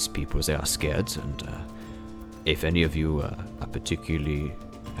to these people. They are scared, and if any of you are particularly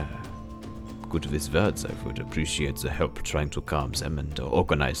good with words, I would appreciate the help trying to calm them and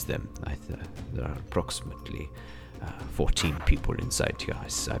organize them. There are approximately 14 people inside here,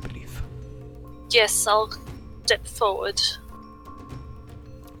 I believe. Yes, I'll step forward.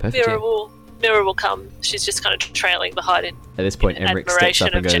 Perfect. Mira will come. She's just kind of trailing behind in At this point, Emmerich steps admiration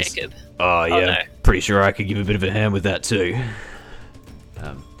up and of goes, Jacob. "Oh yeah, no. pretty sure I could give a bit of a hand with that too."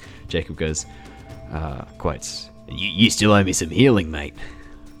 Jacob goes, "Quite. You still owe me some healing, mate."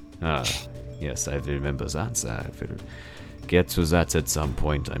 Yes, I remember that. I will get to that at some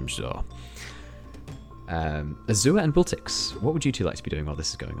point, I'm sure. Azua and Bultix, what would you two like to be doing while this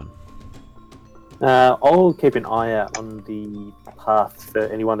is going on? I'll keep an eye out on the path for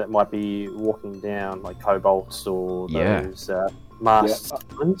anyone that might be walking down, like kobolds or those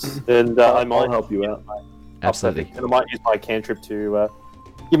masked ones. And I might I'll help you out. Absolutely. And I might use my cantrip to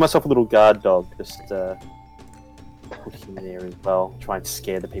give myself a little guard dog, just put him there as well. Try and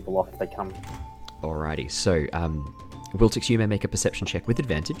scare the people off if they come. Alrighty, so Bultix, you may make a perception check with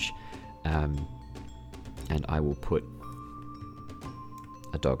advantage. And I will put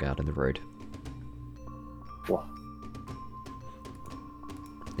a dog out in the road. What?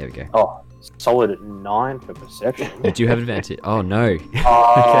 There we go. Oh, solid at 9 for perception. You do have advantage. Oh no. Okay. Okay.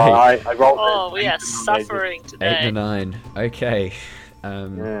 I rolled Oh, an we 8 are and suffering 8 today. and a 9. Okay.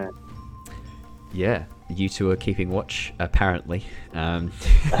 Yeah. Yeah, you two are keeping watch, apparently. And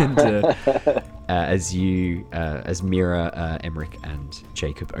as Mira, Emmerich, and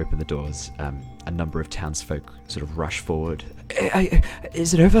Jacob open the doors, a number of townsfolk sort of rush forward.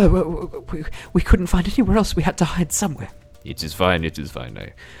 Is it over? We couldn't find anywhere else. We had to hide somewhere. It is fine.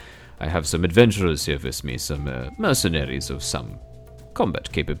 I have some adventurers here with me, some mercenaries of some combat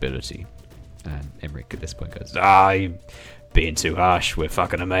capability. And Emmerich at this point goes, you're being too harsh. We're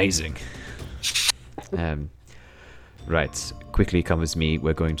fucking amazing. Right, quickly come with me.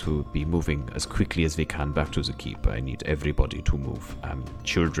 We're going to be moving as quickly as we can back to the keep. I need everybody to move.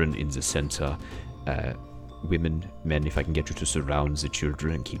 Children in the center, women, men, if I can get you to surround the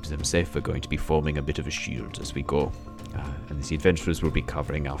children and keep them safe. We're going to be forming a bit of a shield as we go. And the adventurers will be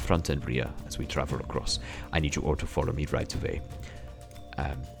covering our front and rear as we travel across. I need you all to follow me right away.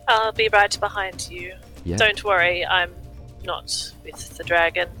 I'll be right behind you. Yeah. Don't worry, I'm not with the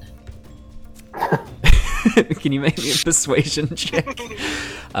dragon. Can you make me a persuasion check?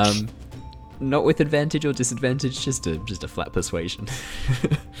 Not with advantage or disadvantage, just a flat persuasion.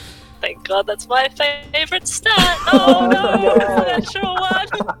 Thank God, that's my favourite stat. Oh no, natural one.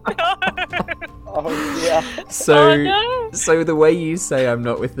 No. Oh yeah. So, Oh, no. so the way you say "I'm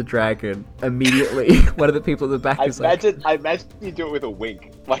not with the dragon," immediately one of the people at the back I is like, imagine you do it with a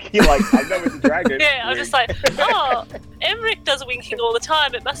wink. Like you're like, I'm not with the dragon. Yeah, I'm Wink. just like, oh, Emmerich does winking all the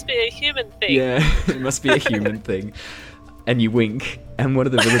time. It must be a human thing. "Yeah, it must be a human thing," and you wink, and one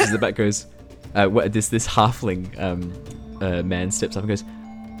of the villagers at the back goes, "This halfling man steps up and goes,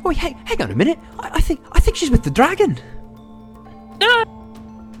 oh, hey, hang on a minute. I think she's with the dragon." No,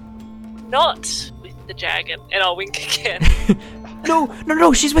 not with the dragon. And I'll wink again.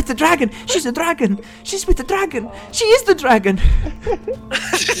 No, she's with the dragon. She's a dragon. She's with the dragon. She is the dragon.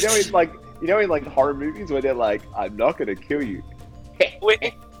 You know in like horror movies where they're like, I'm not gonna kill you.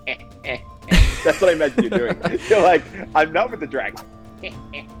 Wink. That's what I imagine you're doing. You're like, I'm not with the dragon.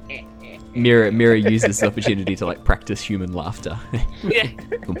 Mira used this opportunity to like practice human laughter. Yeah,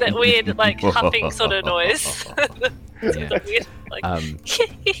 that weird like huffing sort of noise. Yeah. Weird, like,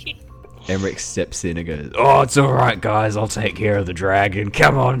 Emmerich steps in and goes, "Oh, it's all right, guys. I'll take care of the dragon.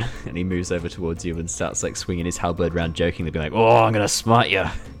 Come on." And he moves over towards you and starts like swinging his halberd around, jokingly, being like, "Oh, I'm gonna smite you."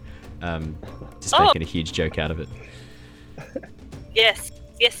 Just making a huge joke out of it. Yes,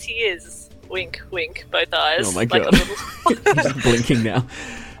 he is. Wink, wink, both eyes. Oh my like god. a little... He's blinking now.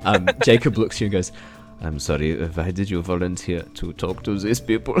 Jacob looks at you and goes, "I'm sorry, why did you volunteer to talk to these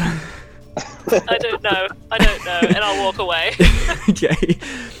people?" I don't know, and I'll walk away. Okay.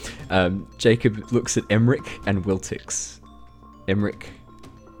 Jacob looks at Emmerich and Wiltix. Emmerich,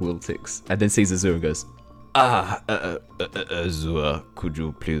 Wiltix, and then sees Azure and goes, Azure, could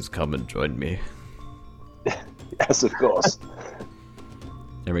you please come and join me? Yes, of course.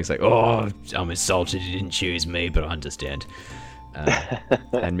 Emmerich's like, "Oh, I'm insulted you didn't choose me, but I understand."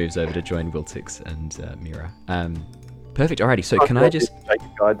 And moves over to join Wiltix and Mira. Perfect. Alrighty. So can I just?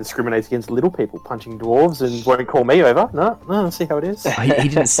 Jacob guy discriminates against little people, punching dwarves, and won't call me over. No. See how it is. He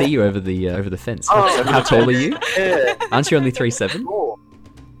didn't see you over the fence. Oh. How tall are you? Yeah. Aren't you only 3'7"?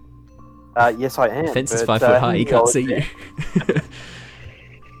 Yes, I am. The fence is but, 5 foot high. He can't well, see you.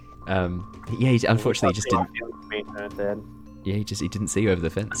 Yeah. Unfortunately, he just didn't. Yeah, he didn't see you over the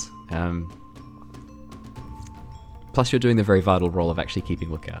fence. Plus, you're doing the very vital role of actually keeping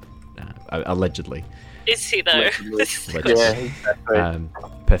lookout, allegedly. Is he though? Allegedly. Yeah, exactly.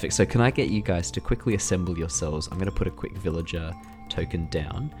 Perfect. So can I get you guys to quickly assemble yourselves? I'm going to put a quick villager token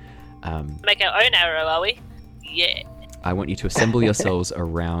down. Make our own arrow, are we? Yeah. I want you to assemble yourselves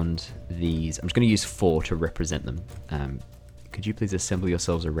around these. I'm just going to use 4 to represent them. Could you please assemble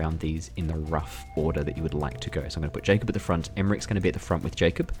yourselves around these in the rough order that you would like to go? So I'm going to put Jacob at the front. Emmerich's going to be at the front with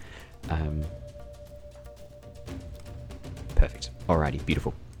Jacob. Perfect. Alrighty,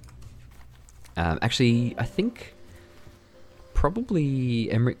 beautiful. Actually, I think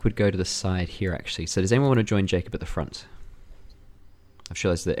probably Emmerich would go to the side here, actually. So does anyone want to join Jacob at the front? I've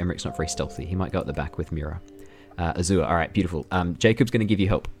realized that Emmerich's not very stealthy. He might go at the back with Mira. Azure, alright, beautiful. Jacob's going to give you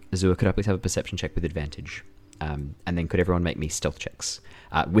help. Azure, could I please have a perception check with advantage? And then could everyone make me stealth checks?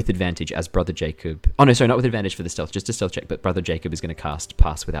 With advantage as Brother Jacob... Oh no, sorry, not with advantage for the stealth, just a stealth check, but Brother Jacob is going to cast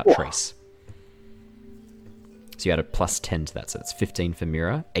Pass Without Trace. So you add a plus 10 to that, so that's 15 for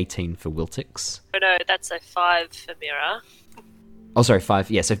Mira, 18 for Wiltix. Oh no, that's a 5 for Mira. Oh, sorry,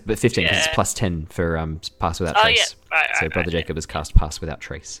 5. Yeah, so but 15 because it's plus 10 for Pass Without Trace. Yeah. Right, so Brother right. Jacob has cast Pass Without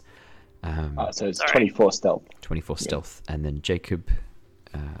Trace. So it's Sorry. 24 stealth. 24 stealth. And then Jacob,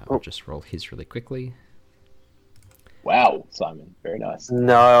 I'll just roll his really quickly. Wow, Simon, very nice.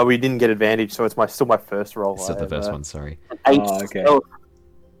 No, we didn't get advantage, so it's still my first roll. Still the first one, sorry. 8 Oh, okay. stealth.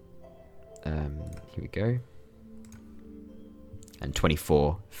 Here we go. And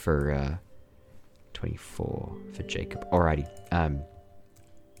 24 for Jacob. Alrighty.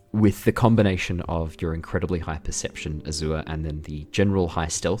 With the combination of your incredibly high perception, Azure, and then the general high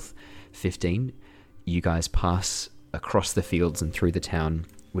stealth, 15, you guys pass across the fields and through the town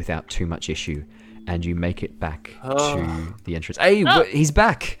without too much issue, and you make it back to the entrance. Hey, he's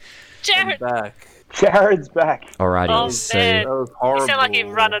back! I'm Jared! back. Jared's back. Alrighty, Oh, so... man. That was You horrible. sound like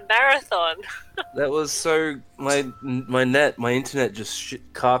you've run a marathon. That was so... My internet just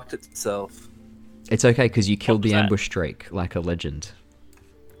carked itself. It's okay, because you killed What the was that? ambush drake like a legend.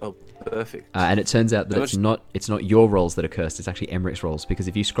 Oh, perfect. And it turns out that How it's not your rolls that are cursed, it's actually Emmerich's rolls, because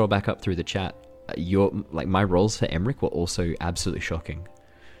if you scroll back up through the chat, my rolls for Emmerich were also absolutely shocking.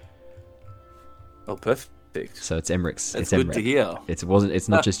 Oh, perfect. So it's Emmerich's. That's it's good to hear. It's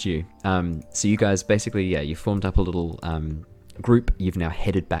not just you. So you guys basically, you formed up a little group. You've now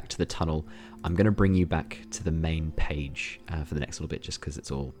headed back to the tunnel. I'm going to bring you back to the main page for the next little bit, just because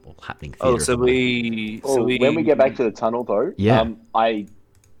it's all happening. Oh, theatre at the moment. When we get back to the tunnel, though, Yeah. I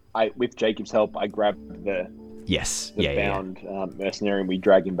with Jacob's help, I grabbed the Yes, bound mercenary and we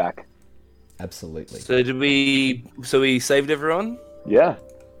drag him back. absolutely. So we saved everyone? Yeah,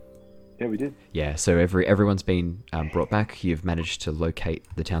 we did. Yeah, so everyone's been brought back. You've managed to locate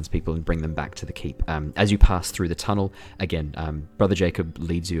the townspeople and bring them back to the keep. As you pass through the tunnel, again, Brother Jacob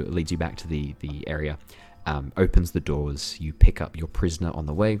leads you back to the area, opens the doors. You pick up your prisoner on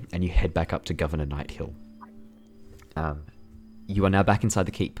the way, and you head back up to Governor Nighthill. You are now back inside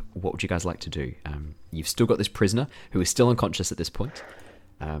the keep. What would you guys like to do? You've still got this prisoner who is still unconscious at this point.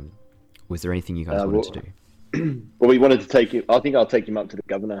 Was there anything you guys wanted to do? Well, we wanted to take him. I think I'll take him up to the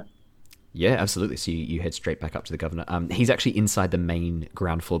governor. Yeah, absolutely. So you head straight back up to the governor. He's actually inside the main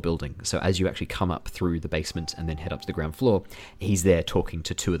ground floor building. So as you actually come up through the basement and then head up to the ground floor, he's there talking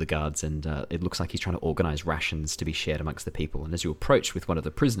to 2 of the guards, and it looks like he's trying to organize rations to be shared amongst the people. And as you approach with one of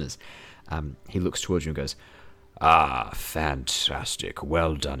the prisoners, he looks towards you and goes, "Ah, fantastic.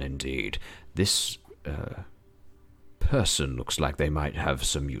 Well done indeed. This person looks like they might have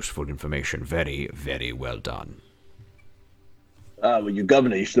some useful information. Very, very well done. Well, your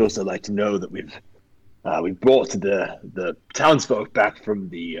governor, you should also like to know that we brought the townsfolk back from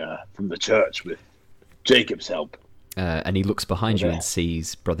the church with Jacob's help. And he looks behind you and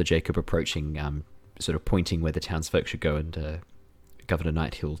sees Brother Jacob approaching, sort of pointing where the townsfolk should go, and Governor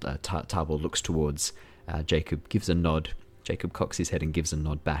Nighthill, Tarbor looks towards Jacob, gives a nod. Jacob cocks his head and gives a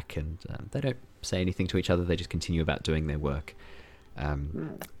nod back, and they don't say anything to each other, they just continue about doing their work.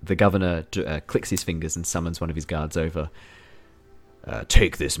 The governor clicks his fingers and summons one of his guards over.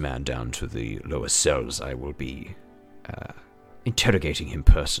 Take this man down to the lower cells. I will be interrogating him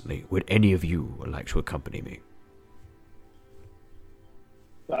personally. Would any of you like to accompany me?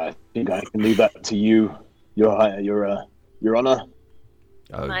 I think I can leave that to you, Your Honor.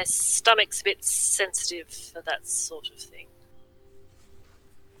 My stomach's a bit sensitive for that sort of thing.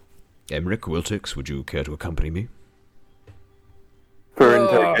 Emmerich, Wiltix, would you care to accompany me? For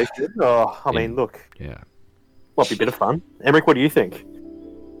interrogation? Oh, I mean, look. Yeah. Might be a bit of fun. Emmerich, what do you think?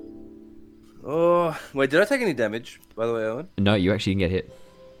 Oh, wait, did I take any damage, by the way, Owen? No, you actually can get hit.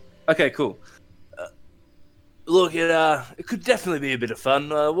 Okay, cool. Look, it could definitely be a bit of fun.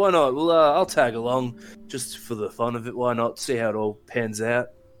 Why not? Well, I'll tag along just for the fun of it. Why not? See how it all pans out.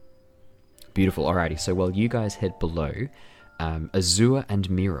 Beautiful. Alrighty, so while you guys head below, Azure and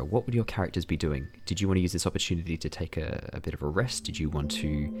Mira, what would your characters be doing? Did you want to use this opportunity to take a bit of a rest? Did you want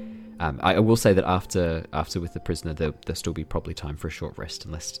to... I will say that after with the prisoner, there'll still be probably time for a short rest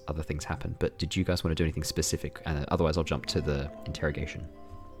unless other things happen. But did you guys want to do anything specific? Otherwise, I'll jump to the interrogation.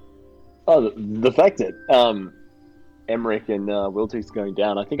 Oh, the fact that Emmerich and Wiltix going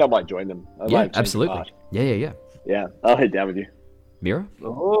down, I think I might join them. I might change absolutely. part. Yeah. Yeah, I'll head down with you. Mira?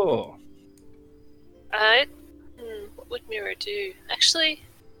 Oh. What would Mira do? Actually,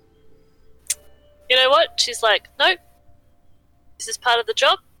 you know what? She's like, nope. This is part of the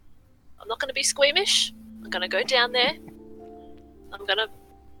job. I'm not going to be squeamish. I'm going to go down there. I'm going to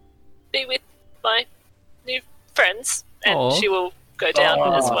be with my new friends, and Aww. she will go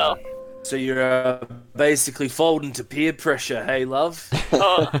down as well. So you're basically folding to peer pressure, hey, love?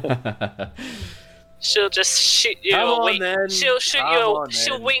 Oh. She'll just shoot you Come a on, wink. then. She'll shoot Come you. on,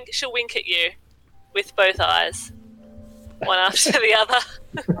 She'll then. wink. She'll wink at you with both eyes, one after the other.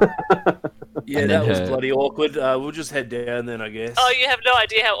 Yeah, And that then was her- bloody awkward. We'll just head down then, I guess. Oh, you have no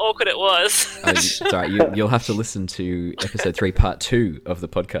idea how awkward it was. Sorry, you'll have to listen to episode 3, part 2 of the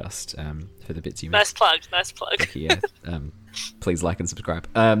podcast for the bits you missed. Nice plug. Yeah. Please like and subscribe.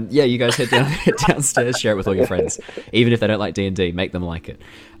 You guys head downstairs, share it with all your friends. Even if they don't like D&D, make them like it.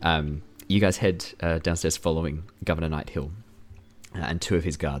 You guys head downstairs following Governor Nighthill and two of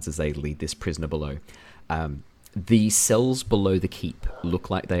his guards as they lead this prisoner below. The cells below the keep look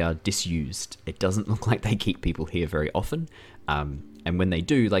like they are disused. It doesn't look like they keep people here very often. And when they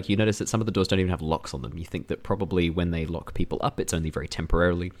do, you notice that some of the doors don't even have locks on them. You think that probably when they lock people up, it's only very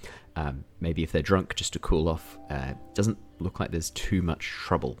temporarily. Maybe if they're drunk, just to cool off. Doesn't look like there's too much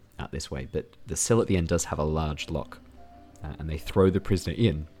trouble out this way. But the cell at the end does have a large lock. And they throw the prisoner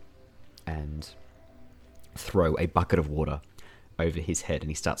in and throw a bucket of water over his head.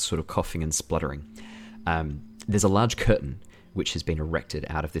 And he starts sort of coughing and spluttering. There's a large curtain which has been erected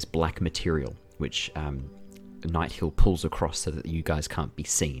out of this black material, which Nighthill pulls across so that you guys can't be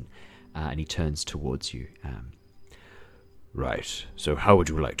seen, and he turns towards you. Right, so how would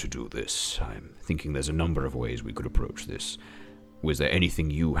you like to do this? I'm thinking there's a number of ways we could approach this. Was there anything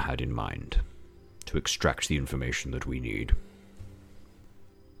you had in mind to extract the information that we need?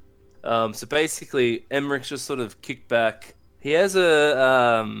 So basically, Emmerich's just sort of kicked back. He has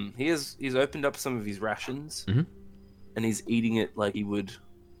he's opened up some of his rations, and he's eating it like he would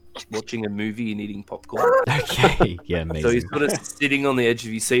watching a movie and eating popcorn. Okay, yeah, amazing. So he's sort of sitting on the edge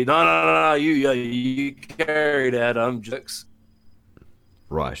of his seat. No, you carry it out. I'm jokes.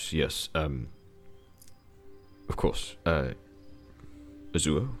 Right, yes. Of course.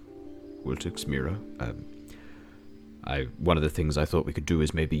 Azure, Wiltix, Mira. One of the things I thought we could do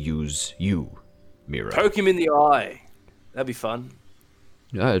is maybe use you, Mira. Poke him in the eye. That'd be fun.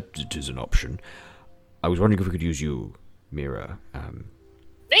 It is an option. I was wondering if we could use you, Mira.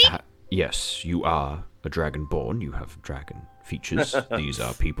 Me? Yes, you are a dragonborn. You have dragon features. These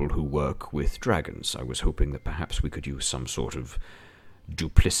are people who work with dragons. I was hoping that perhaps we could use some sort of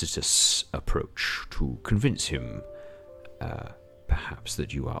duplicitous approach to convince him, perhaps,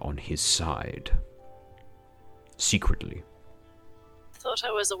 that you are on his side. Secretly. Thought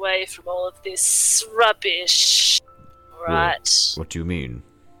I was away from all of this rubbish. Right. What do you mean?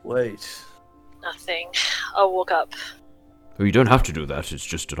 Wait. Nothing. I'll walk up. Well, you don't have to do that. It's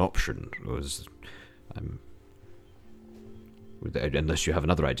just an option. Unless you have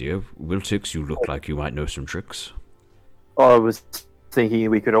another idea. Wiltix, you look like you might know some tricks. I was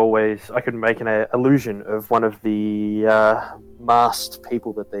thinking I could make an illusion of one of the masked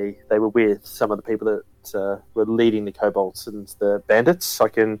people that they were with, some of the people that were leading the kobolds and the bandits. I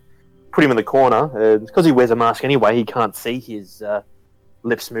can put him in the corner, because he wears a mask anyway, he can't see his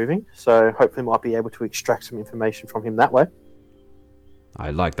lips moving, so hopefully might be able to extract some information from him that way.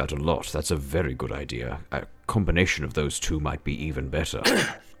 I like that a lot. That's a very good idea. A combination of those two might be even better.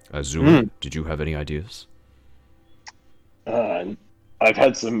 Azul, did you have any ideas? I've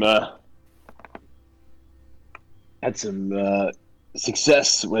had some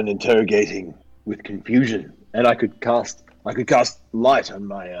success when interrogating with confusion, and I could cast light on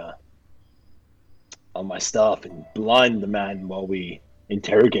my staff and blind the man while we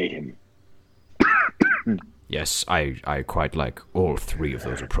interrogate him. Yes, I quite like all three of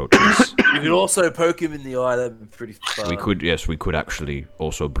those approaches. You could also poke him in the eye. That'd be pretty fun. We could actually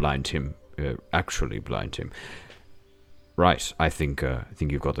also blind him. Right, I think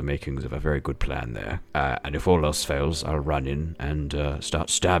you've got the makings of a very good plan there. And if all else fails, I'll run in and start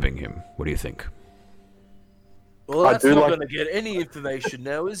stabbing him. What do you think? Well, that's not going to get any information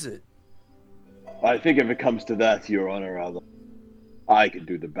now, is it? I think if it comes to that, Your Honor, I could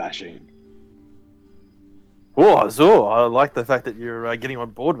do the bashing. Oh, Azul, I like the fact that you're getting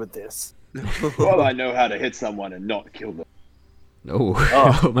on board with this. Well, I know how to hit someone and not kill them.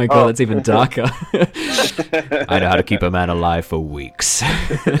 Oh my god, that's even darker. I know how to keep a man alive for weeks.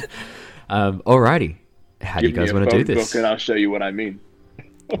 Alrighty. How do you guys want to do this? And I'll show you what I mean.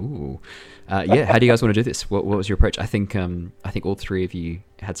 Ooh. How do you guys want to do this? What was your approach? I think all three of you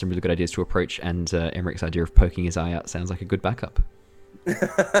had some really good ideas to approach, and Emmerich's idea of poking his eye out sounds like a good backup.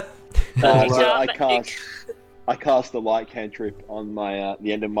 I cast the light cantrip on my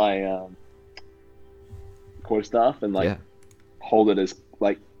the end of my quarterstaff and hold it as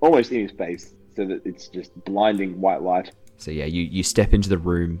almost in his face so that it's just blinding white light. So yeah, you step into the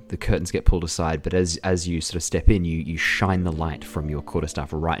room, the curtains get pulled aside, but as you sort of step in, you shine the light from your quarterstaff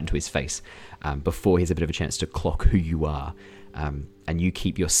right into his face before he has a bit of a chance to clock who you are. And you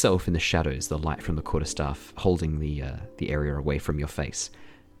keep yourself in the shadows, the light from the quarterstaff holding the area away from your face.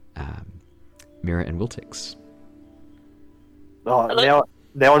 Mira and Wiltix. Oh,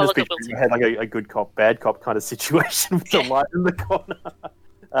 now I'm just picturing in my head like a good cop, bad cop kind of situation with the light in the corner.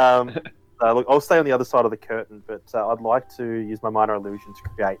 Look, I'll stay on the other side of the curtain, but I'd like to use my minor illusion to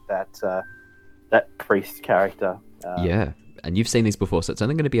create that priest character. Yeah, and you've seen these before, so it's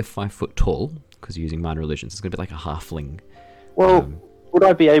only going to be a 5 foot tall because you're using minor illusions. It's going to be like a halfling. Well, would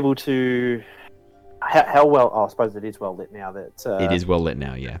I be able to? How well? Oh, I suppose it is well lit now. It is well lit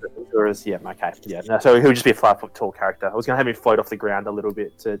now. Yeah. Yeah. Okay. Yeah. No, so he'll just be a 5 foot tall character. I was going to have him float off the ground a little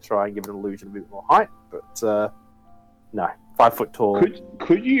bit to try and give it an illusion of a bit more height, but no, 5 foot tall.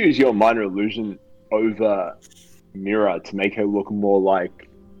 Could you use your minor illusion over Mira to make her look more like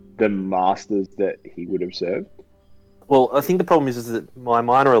the masters that he would have served? Well, I think the problem is that my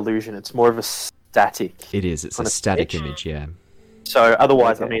minor illusion, it's more of a static. It is. It's a static image. Yeah. So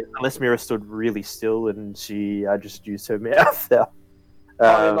otherwise, I mean, unless Mira stood really still and she just used her mouth there.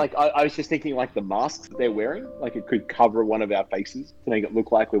 I was just thinking like the masks that they're wearing, like it could cover one of our faces to make it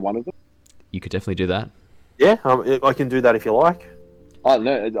look like we're one of them. You could definitely do that. Yeah, I can do that if you like. Oh,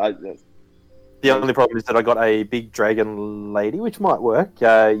 no. The only problem is that I got a big dragon lady, which might work.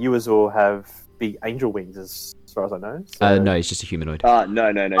 You as all have big angel wings, as far as I know. So... no, he's just a humanoid.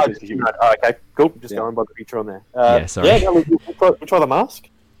 No, just a humanoid. Oh, okay, cool. Just going by the picture on there. Yeah, sorry. Yeah, no, we'll try the mask.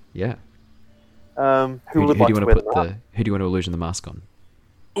 Yeah. Who do you want to illusion the mask on?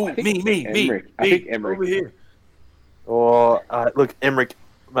 Oh, me. I think Emmerich. Over here. Or, look, Emmerich,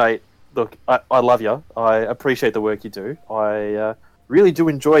 mate, look, I love you. I appreciate the work you do. I really do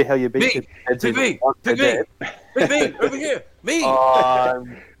enjoy how you beat heads in. Me, over here. Me.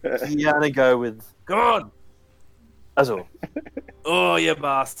 I'm gonna go with... Come on. Azul. Oh, you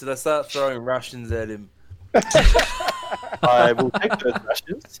bastard. I start throwing Russians at him. I will take those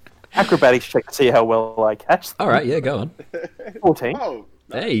Russians. Acrobatics check to see how well I catch them. All right, yeah, go on. 14. Oh,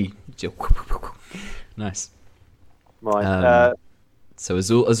 hey. Nice. So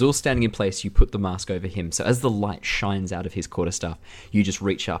Azul's standing in place, you put the mask over him. So as the light shines out of his quarterstaff, you just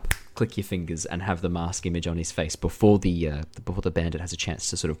reach up, click your fingers, and have the mask image on his face before the bandit has a chance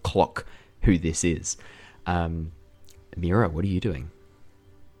to sort of clock who this is. Mira, what are you doing?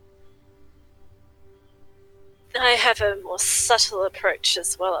 I have a more subtle approach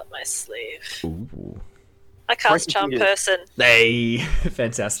as well up my sleeve. Ooh. I cast Charm Person. Hey,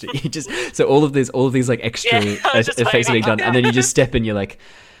 fantastic! So all of these like extra effects are being done, and then you just step in. You're like,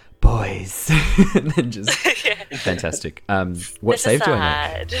 boys, and then just Fantastic. What save do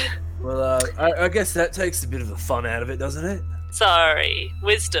I make? Aside. Well, I guess that takes a bit of the fun out of it, doesn't it? Sorry,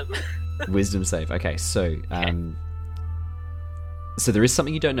 wisdom. Wisdom save. Okay, so so there is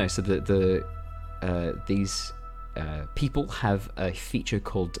something you don't know. So these people have a feature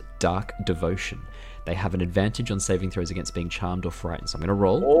called Dark Devotion. They have an advantage on saving throws against being charmed or frightened. So I'm going to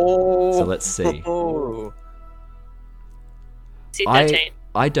roll. Oh. So let's see. Oh. See 13.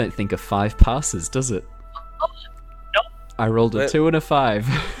 I don't think a 5 passes, does it? Nope. I rolled a 2 and a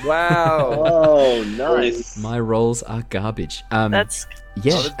 5. Wow. Oh, nice. My rolls are garbage. That's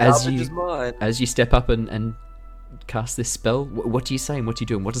Yeah, Not as garbage as you mine. as you step up and cast this spell, what are you saying? What are you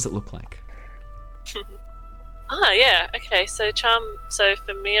doing? What does it look like? yeah. Okay, so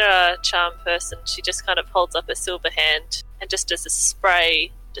for Mira, charm person, she just kind of holds up a silver hand and just does a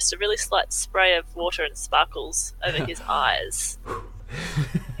spray, just a really slight spray of water and sparkles over his eyes.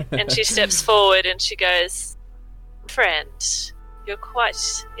 And she steps forward and she goes, "Friend, you're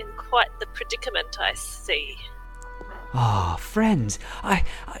in quite the predicament, I see." Ah, friend, I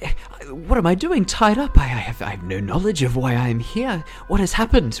what am I doing tied up? I have no knowledge of why I am here. What has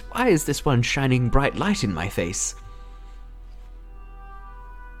happened? Why is this one shining bright light in my face?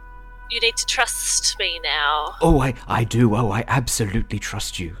 You need to trust me now. Oh, I do. Oh, I absolutely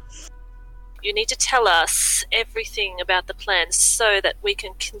trust you. You need to tell us everything about the plan so that we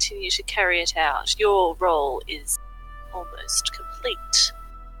can continue to carry it out. Your role is almost complete.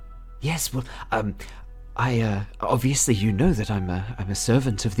 Yes, well, I obviously you know that I'm a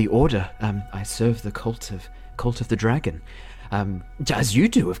servant of the Order. I serve the cult of the Dragon. As you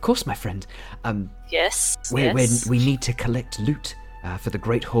do, of course, my friend. Yes. We Yes. need to collect loot for the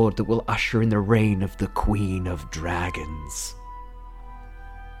great horde that will usher in the reign of the Queen of Dragons.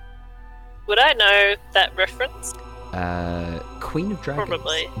 Would I know that reference? Queen of Dragons.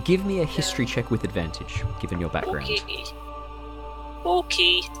 Probably. Give me a history check with advantage, given your background.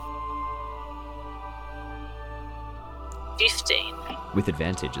 Okay. 15. With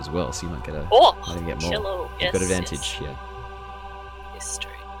advantage as well, so you might get a. Oh, might get more. hello. You've Yes, got advantage, yes. yeah.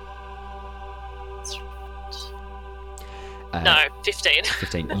 History. That's right. Uh, No, 15.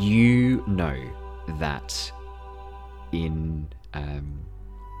 15. You know that in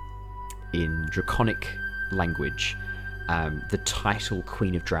Draconic language, the title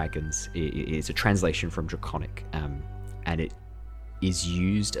Queen of Dragons is a translation from Draconic, and it is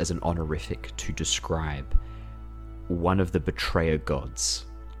used as an honorific to describe one of the betrayer gods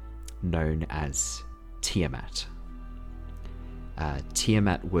known as Tiamat.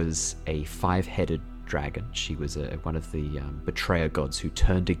 Tiamat was a 5-headed dragon. She was one of the betrayer gods who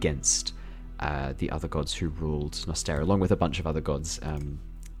turned against the other gods who ruled Nostera, along with a bunch of other gods.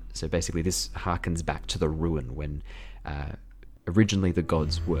 So basically this harkens back to the ruin when originally the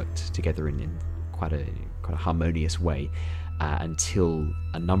gods worked together in quite a harmonious way, until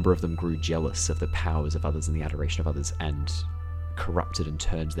a number of them grew jealous of the powers of others and the adoration of others, and corrupted and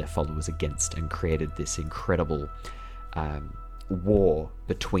turned their followers against, and created this incredible war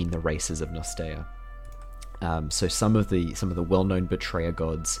between the races of Nostea. So some of the well-known betrayer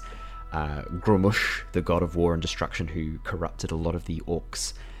gods, Grumush, the god of war and destruction, who corrupted a lot of the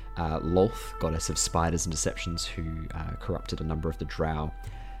orcs. Lolth, goddess of spiders and deceptions, who corrupted a number of the drow.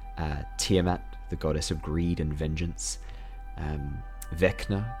 Tiamat, the goddess of greed and vengeance.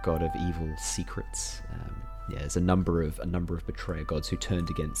 Vecna, god of evil secrets. There's a number of betrayer gods who turned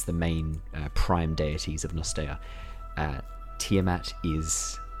against the main prime deities of Nostea. Tiamat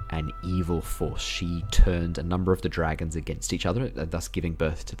is an evil force. She turned a number of the dragons against each other, thus giving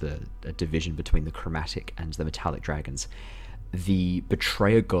birth to the division between the chromatic and the metallic dragons. The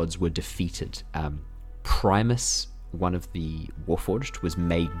betrayer gods were defeated. Primus, one of the Warforged, was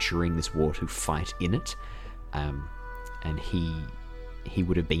made during this war to fight in it, and he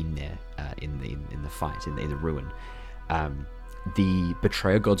would have been there in the fight, in the ruin. The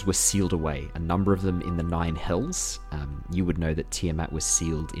betrayer gods were sealed away, a number of them in the 9 hells. You would know that Tiamat was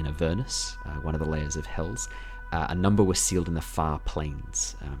sealed in Avernus, one of the layers of hells. A number were sealed in the far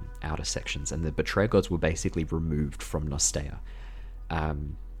plains, outer sections, and the betrayer gods were basically removed from Nostea.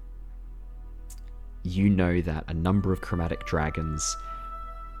 You know that a number of chromatic dragons,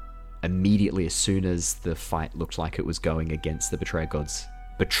 immediately as soon as the fight looked like it was going against the betrayer gods,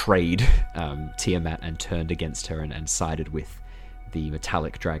 betrayed Tiamat and turned against her and sided with the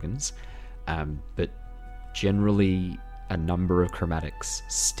metallic dragons. But generally, a number of chromatics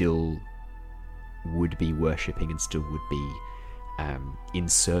still would be worshipping and still would be in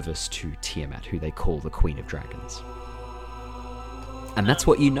service to Tiamat, who they call the Queen of Dragons. And that's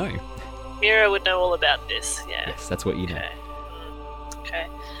what you know. Mira would know all about this, yeah. Yes, that's what you know. Okay.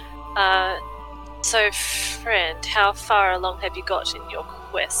 So, friend, how far along have you got in your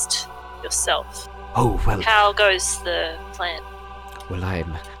quest yourself? Oh, well, How goes the plan? well,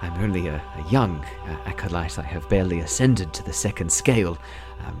 I'm only a young acolyte. I have barely ascended to the second scale.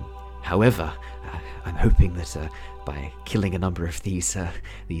 However, I'm hoping that by killing a number of these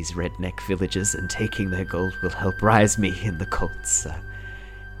redneck villagers and taking their gold will help rise me in the cults,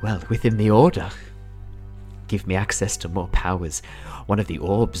 within the order. Give me access to more powers. One of the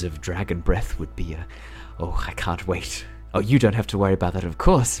orbs of dragon breath would be I can't wait. Oh, you don't have to worry about that, of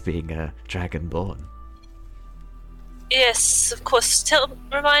course, being dragonborn. Yes, of course.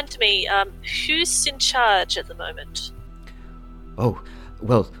 Remind me, who's in charge at the moment? Oh,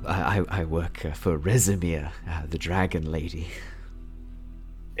 well, I work for Rezimir, the dragon lady.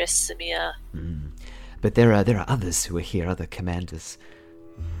 Resimir. But there are others who are here, other commanders.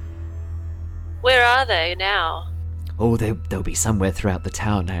 Where are they now? Oh, they'll be somewhere throughout the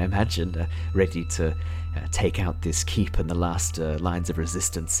town, I imagine, ready to take out this keep and the last lines of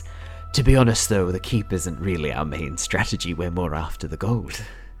resistance. To be honest, though, the keep isn't really our main strategy. We're more after the gold,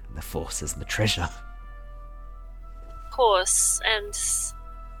 and the forces and the treasure. Of course, and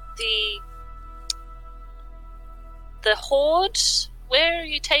the horde. Where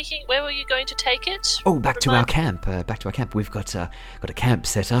were you going to take it? Oh, back to our camp. We've got a camp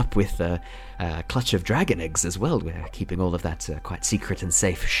set up with a clutch of dragon eggs as well. We're keeping all of that quite secret and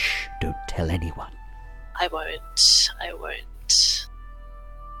safe. Shh! Don't tell anyone. I won't.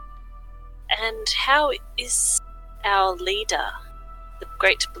 And how is our leader, the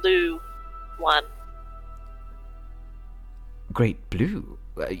Great Blue one? Great Blue?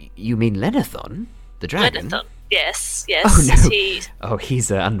 You mean Lenithon, the dragon? Lenithon. Yes. Oh no! He's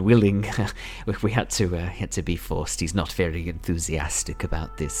unwilling. We had to be forced. He's not very enthusiastic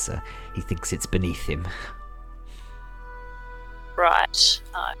about this. He thinks it's beneath him. Right.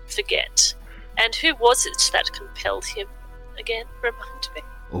 I forget. And who was it that compelled him? Again, remind me.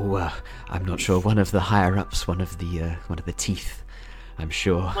 Oh, I'm not sure. One of the higher ups. One of the teeth. I'm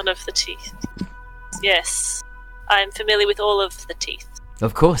sure. One of the teeth. Yes, I'm familiar with all of the teeth.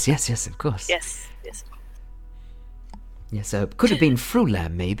 Of course. Yes. Of course. Yes. Yes, could have been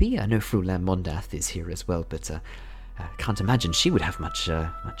Frulam, maybe. I know Frulam Mondath is here as well, but I can't imagine she would have much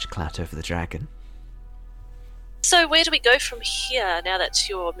clout over the dragon. So where do we go from here now that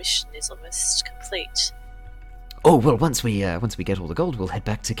your mission is almost complete? Oh, well, once we get all the gold, we'll head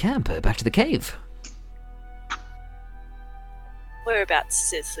back to camp, back to the cave.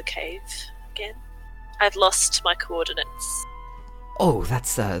 Whereabouts is the cave again? I've lost my coordinates. Oh,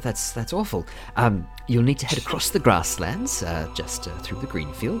 that's awful. You'll need to head across the grasslands, just through the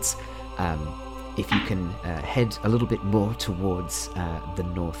green fields. If you can head a little bit more towards the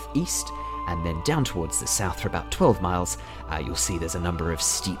northeast, and then down towards the south for about 12 miles, you'll see there's a number of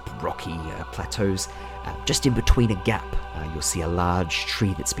steep, rocky plateaus. Just in between a gap, you'll see a large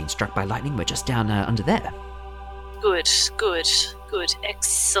tree that's been struck by lightning. We're just down under there. Good,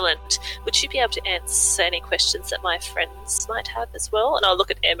 excellent. Would you be able to answer any questions that my friends might have as well? And I'll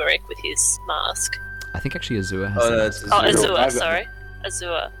look at Emmerich with his mask. I think actually Azure has Azure.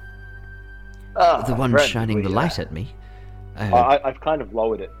 the one friend, shining the light at me. I've kind of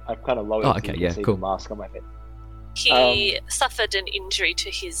lowered it. Oh, okay, so you yeah, can see cool. the mask on my head. He suffered an injury to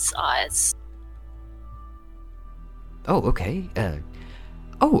his eyes. Oh, okay.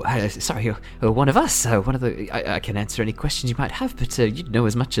 Sorry, one of us. One of the. I can answer any questions you might have, but you'd know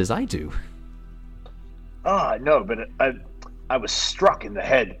as much as I do. No, but I was struck in the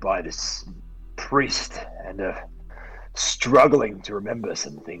head by this priest and struggling to remember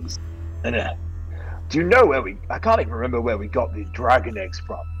some things. And do you know where I can't even remember where we got these dragon eggs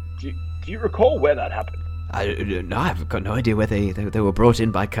from. Do you recall where that happened? No, I've got no idea where they were brought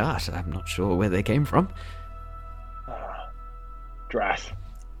in by cart. I'm not sure where they came from. Drat.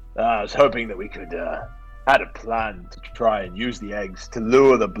 I was hoping that we could had a plan to try and use the eggs to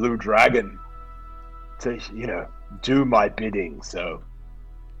lure the blue dragon to, do my bidding. So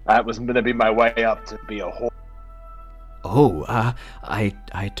that was going to be my way up to be a whore. Oh, I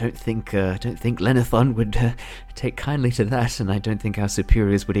don't think Lenithon would take kindly to that, and I don't think our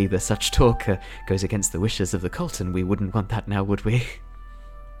superiors would either. Such talk goes against the wishes of the cult, and we wouldn't want that now, would we?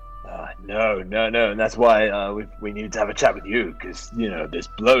 No, and that's why we needed to have a chat with you, because this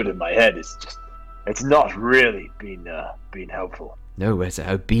bloat in my head it's not really been helpful. No, as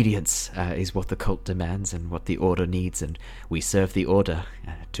obedience is what the cult demands and what the order needs, and we serve the order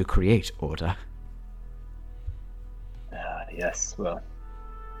to create order. Yes, well,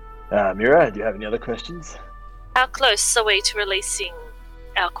 Mira, do you have any other questions? How close are we to releasing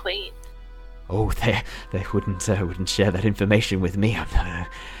our queen? Oh, they wouldn't share that information with me.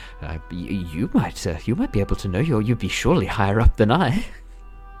 You might be able to know. You'd be surely higher up than I.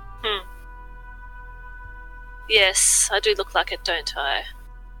 Yes, I do look like it, don't I?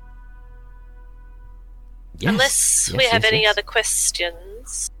 Yes, Unless we have any other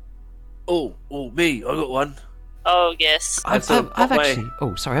questions. Oh, me. I got one. Oh, yes. I've actually.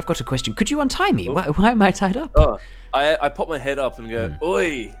 Oh, sorry. I've got a question. Could you untie me? Why am I tied up? Oh, I pop my head up and go,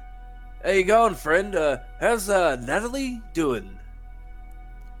 Oi, how you going, friend? How's Natalie doing?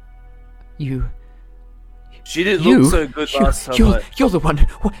 She didn't look so good last time. You're the one.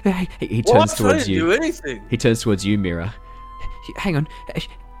 He turns towards I didn't you. do anything. He turns towards you, Mira. Hang on.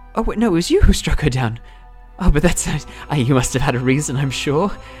 Oh wait, no, it was you who struck her down. Oh, but that's you must have had a reason, I'm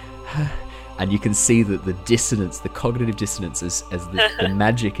sure. And you can see that the dissonance, the cognitive dissonance, as the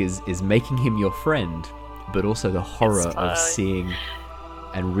magic is making him your friend, but also the horror of seeing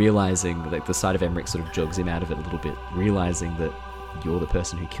and realizing, like the sight of Emmerich sort of jogs him out of it a little bit, realizing that you're the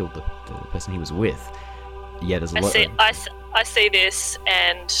person who killed the person he was with. Yeah, there's a lot. I see this,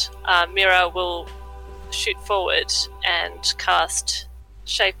 and Mira will shoot forward and cast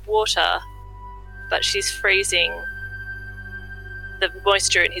Shape Water, but she's freezing the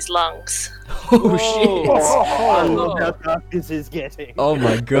moisture in his lungs. Oh shit! I love how dark this is getting. Oh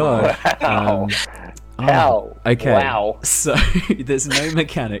my god! How? Okay. Wow. So there's no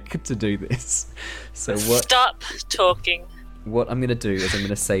mechanic to do this. So what? Stop talking. What I'm going to do is I'm going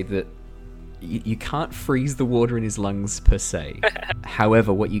to say that you can't freeze the water in his lungs per se.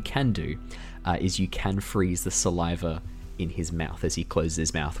 However, what you can do is you can freeze the saliva in his mouth as he closes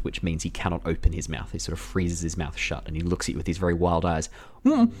his mouth, which means he cannot open his mouth. He sort of freezes his mouth shut, and he looks at you with these very wild eyes.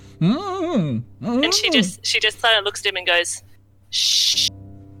 And she just kind of looks at him and goes, "Shh,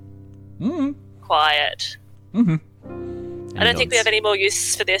 quiet." I don't think we have any more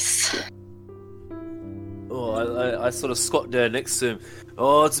use for this. Oh, I sort of squat down next to him.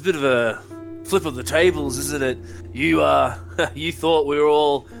 Oh, it's a bit of a flip of the tables, isn't it? You you thought we were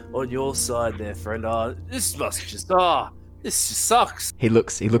all on your side there, friend. This just sucks. He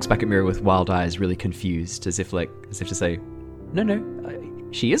looks back at Mira with wild eyes, really confused, as if to say, no,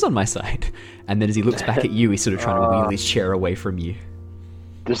 she is on my side. And then as he looks back at you, he's sort of trying to wheel his chair away from you.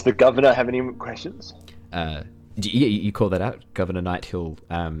 Does the governor have any questions? You call that out. Governor Nighthill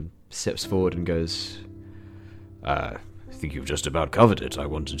steps forward and goes, I think you've just about covered it. I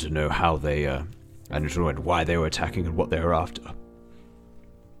wanted to know how they, and why they were attacking and what they were after.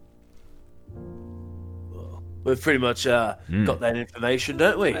 We've pretty much got that information,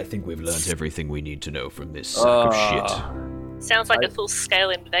 don't we? I think we've learned everything we need to know from this sack of shit. Sounds like a full-scale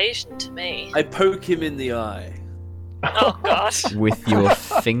invasion to me. I poke him in the eye. Oh, God. With your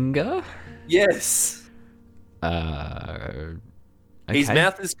finger? Yes. Okay. His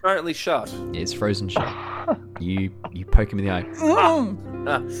mouth is currently shut. It's frozen shut. You poke him in the eye.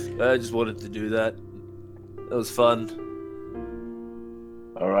 I just wanted to do that. That was fun.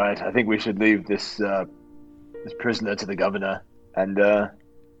 All right, I think we should leave this prisoner to the governor and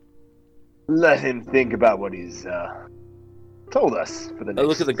let him think about what he's told us for the next. I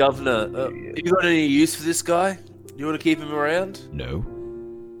look at the governor. Have you got any use for this guy? Do you want to keep him around? No.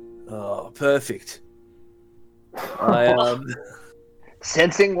 Oh, perfect.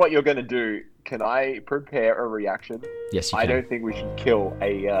 Sensing what you're going to do, can I prepare a reaction? Yes, you I can. don't think we should kill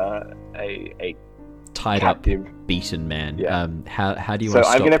a tied captive. up, beaten man. Yeah. How do you want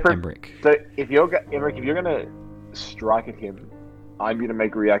to stop Emmerich? So if you're going to strike at him, I'm going to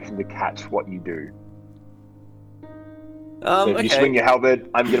make a reaction to catch what you do. So if you swing your halberd,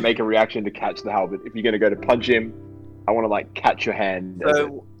 I'm going to make a reaction to catch the halberd. If you're going to go to punch him, I want to catch your hand.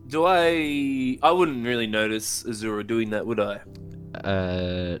 So do I wouldn't really notice Azura doing that, would I?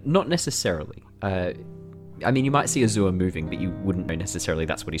 Not necessarily. I mean, you might see Azura moving, but you wouldn't know necessarily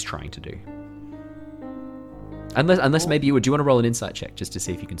that's what he's trying to do. Unless maybe you would. Do you want to roll an insight check just to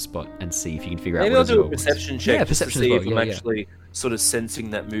see if you can spot and see if you can figure out Maybe what I'll do Azura a perception was? check Yeah, just to perception see as well. if I'm actually sort of sensing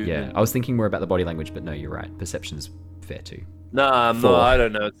that movement. Yeah, I was thinking more about the body language, but no, you're right. Perception's fair too. No, I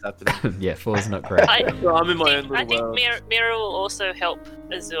don't know what's happening. Yeah, 4 is not great. I'm in my own little I think world. Mira will also help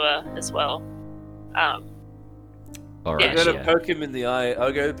Azura as well. All right. I'm going to poke him in the eye.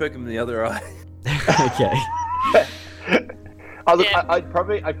 I'll go poke him in the other eye. Okay. I'd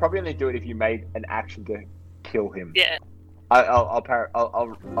probably only do it if you made an action to kill him. Yeah. I'll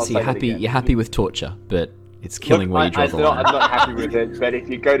So say you're happy with torture, but it's killing where you draw the line. I'm not happy with it, but if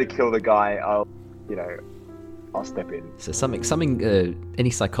you go to kill the guy, I'll step in. So something. Any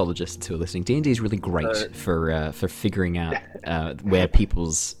psychologists who are listening, D&D is really great for figuring out where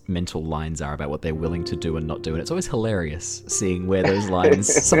people's mental lines are about what they're willing to do and not do, and it's always hilarious seeing where those lines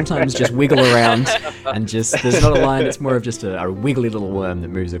sometimes just wiggle around, and just there's not a line. It's more of just a wiggly little worm that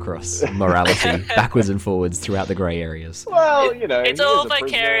moves across morality backwards and forwards throughout the grey areas. Well, you know, It's he all is a prisoner.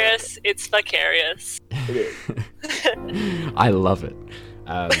 vicarious. It's vicarious. It is. I love it.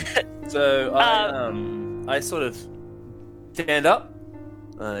 So I sort of stand up.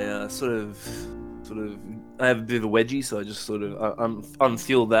 I sort of I have a bit of a wedgie, so I just sort of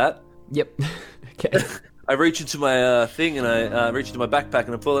unfuel that. Yep. Okay. I reach into my thing and I reach into my backpack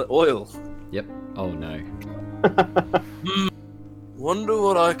and I pull out oil. Yep. Oh no. Wonder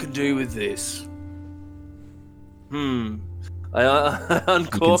what I can do with this. I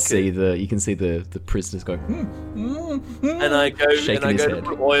uncork You can see the prisoners going. and I go Shaking and I his go head. to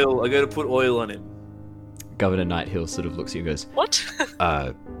put oil. I go to put oil on him. Governor Nighthill sort of looks at you and goes, What?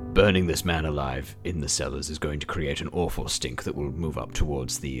 burning this man alive in the cellars is going to create an awful stink that will move up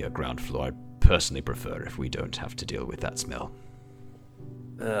towards the ground floor. I personally prefer if we don't have to deal with that smell.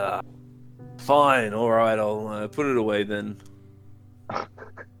 Fine, all right. I'll put it away then.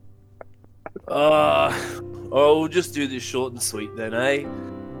 We'll just do this short and sweet then, eh?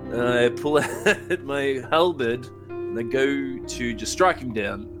 And I pull out my halberd and I go to just strike him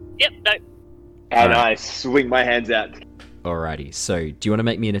down. Yep. No. And I swing my hands out. Alrighty, so do you want to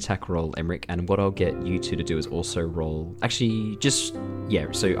make me an attack roll, Emmerich? And what I'll get you two to do is also roll... Actually,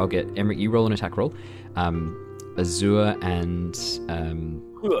 so I'll get Emmerich, you roll an attack roll. Azure and...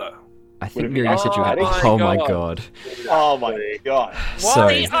 I think Miriam said you had... Oh my my God. god. Oh my god. So,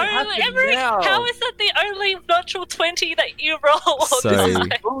 The only Emmerich, how is that the only natural 20 that you roll?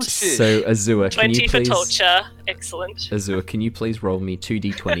 so Azure, can 20 you for please... torture. Excellent. Azure, can you please roll me 2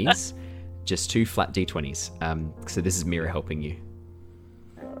 d20s? Just 2 flat d20s. So this is Mira helping you.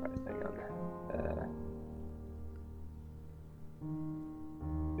 Alright, hang on.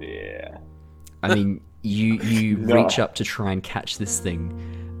 Yeah. I mean, you No. reach up to try and catch this thing,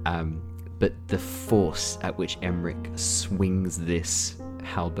 but the force at which Emmerich swings this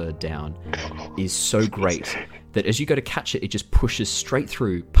halberd down is so great that as you go to catch it, it just pushes straight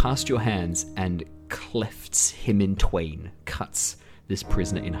through, past your hands, and clefts him in twain, cuts this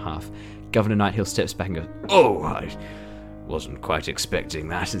prisoner in half. Governor Nighthill steps back and goes, "Oh, I wasn't quite expecting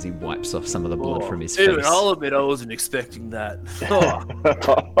that," as he wipes off some of the blood from his Even face. I'll admit I wasn't expecting that.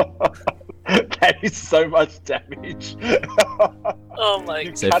 That is so much damage. Oh my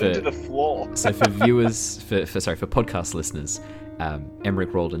You So cut for- him to the floor. So for viewers, for podcast listeners,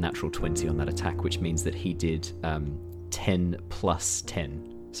 Emmerich rolled a natural 20 on that attack, which means that he did 10 plus 10.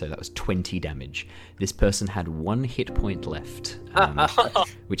 So that was 20 damage. This person had 1 hit point left,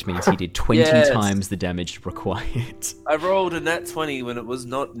 which means he did 20 Yes. times the damage required. I rolled a nat 20 when it was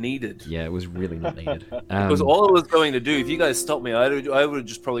not needed. Yeah, it was really not needed. Because all I was going to do, if you guys stopped me, I would have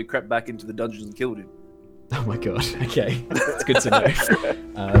just probably crept back into the dungeons and killed him. Oh my god, okay. That's good to know.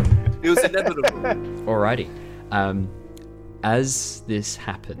 It was inevitable. Alrighty. As this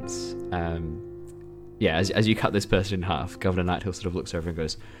happens, as you cut this person in half, Governor Nighthill sort of looks over and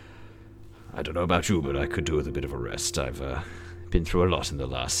goes, "I don't know about you, but I could do with a bit of a rest. I've been through a lot in the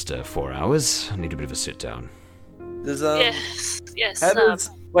last 4 hours. I need a bit of a sit down." Does, Yes. how does,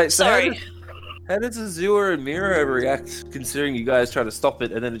 wait, so Sorry. How does Azure and Mira react, considering you guys tried to stop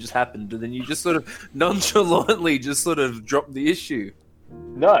it and then it just happened, and then you just sort of nonchalantly just sort of dropped the issue?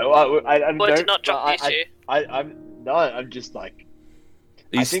 No, I Well, don't. did not drop the issue. I'm just like.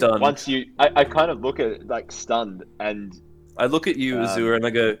 Are you I think stunned? once I kind of look at it like stunned, and I look at you, Azure, and I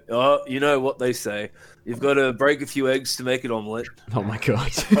go, "Oh, you know what they say. You've got to break a few eggs to make an omelette." Oh my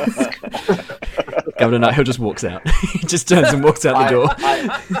god. Governor Nighthill just walks out. He just turns and walks out the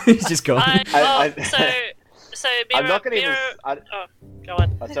door. He's just gone. So Mira, I'm not going to even. go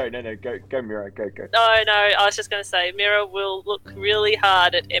on. Sorry, no, go, Mira, go. No, I was just going to say, Mira will look really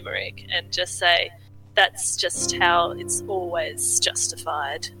hard at Emmerich and just say, "That's just how it's always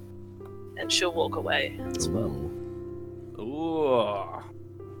justified," and she'll walk away as well. Ooh.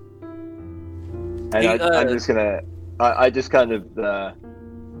 And I'm just gonna. I just kind of.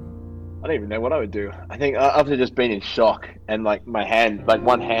 I don't even know what I would do. I think after just being in shock and like my hand, like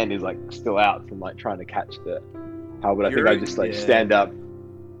one hand is like still out from like trying to catch the halberd. I think I just like stand up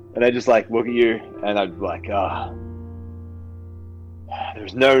and I just like look at you and I'd be like,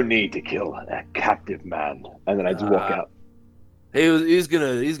 there's no need to kill a captive man. And then I just walk out. He's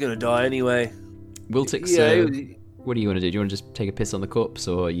gonna die anyway. Wiltix, Yeah. what do you want to do? Do you want to just take a piss on the corpse,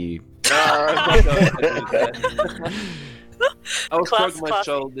 or are you... I'll shrug my Classy.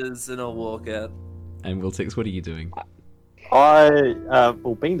 shoulders and I'll walk out. And Wiltix, what are you doing?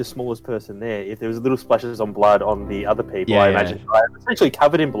 Well, being the smallest person there, if there was little splashes on blood on the other people, Yeah, I yeah. imagine I'm essentially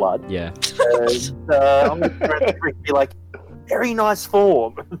covered in blood. Yeah. And I'm going to be like, very nice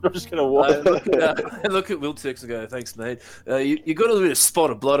form. I'm just going to walk. I look at Wiltix and go, thanks, mate. You got a little bit of spot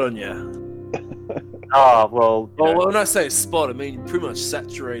of blood on you. Oh, well. Well, when I say spot, I mean you're pretty much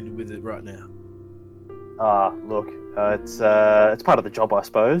saturated with it right now. Look, it's part of the job, I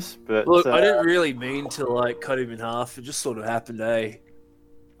suppose. But Look, I didn't really mean to like cut him in half. It just sort of happened, eh?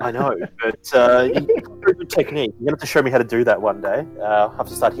 I know, but good technique. You're gonna have to show me how to do that one day. I'll have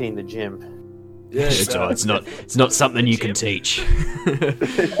to start hitting the gym. Yeah, It's not something you can teach.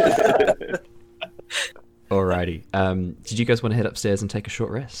 Alrighty. Did you guys want to head upstairs and take a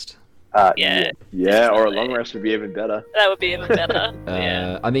short rest? Yeah. Yeah, or a long rest would be even better. That would be even better.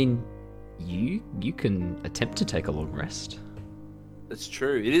 Yeah. I mean, you can attempt to take a long rest. It's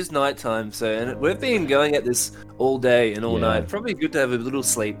true. It is nighttime, and we've been going at this all day and all Yeah. night. Probably good to have a little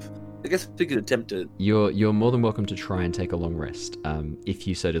sleep. I guess we could attempt it. You're more than welcome to try and take a long rest, if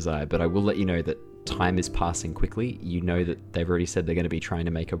you so desire. But I will let you know that time is passing quickly. You know that they've already said they're going to be trying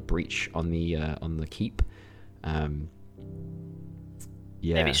to make a breach on the keep.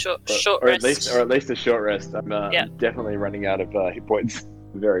 Yeah. Maybe short or rest. at least a short rest. I'm Yeah. definitely running out of hit points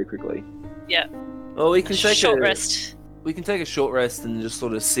very quickly. Yeah. Well, we can take Short rest. We can take a short rest and just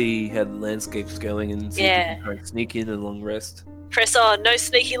sort of see how the landscape's going and see if we can try and sneak in a long rest. Press on. No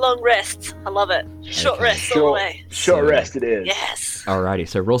sneaky long rests. I love it. Short Okay. rest all the way. Short rest it is. Yes. Alrighty,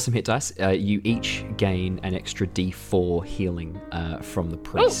 so roll some hit dice. You each gain an extra D4 healing from the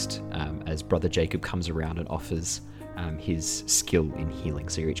priest as Brother Jacob comes around and offers his skill in healing.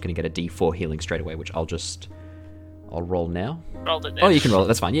 So you're each going to get a D4 healing straight away, which I'll roll now. Rolled it now. Oh, you can roll it.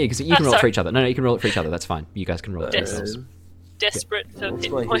 That's fine. Yeah, because you can roll it for sorry. each other. No, you can roll it for each other. That's fine. You guys can roll it for Yes. yourselves. Desperate for What's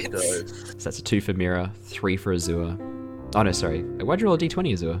hit my hit points. dice? So that's a 2 for Mira, 3 for Azure. Oh no, sorry. Why'd you roll a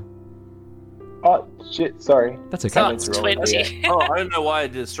D20, Azure? Oh shit! Sorry. That's okay. Oh, Can't it's roll it, 20. Oh, I don't know why I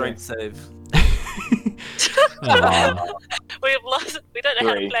did a strength save. Oh. We've lost. We don't know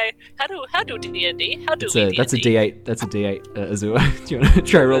how to Three. play. How do D&D? How do That's we a D&D? that's a D8. That's a D8, Azure. Do you want to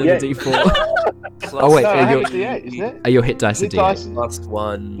try rolling Yeah. a D4? Plus wait, No, I have you're- a D8, isn't it? Are your hit dice a Hit D8? dice- plus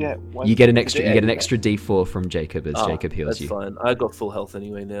one. Yeah. You get an D8, extra D4 from Jacob as Oh, Jacob heals that's you. fine. I got full health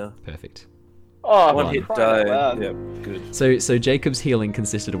anyway now. Perfect. Oh, One One. hit crying die. out loud. Yeah, good. So Jacob's healing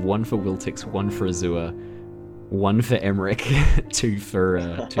consisted of 1 for Wiltix, 1 for Azure, 1 for Emmerich, 2 for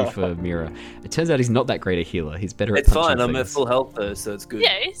Mira. It turns out he's not that great a healer. He's better It's at punching fine. I'm at things. full health though, so it's good.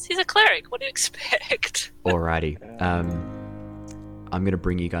 Yeah, he's a cleric. What do you expect? Alrighty. I'm going to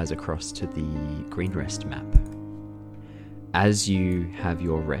bring you guys across to the Green Rest map. As you have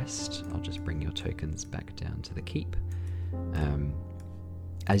your rest, I'll just bring your tokens back down to the keep.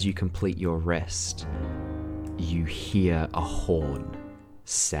 As you complete your rest, you hear a horn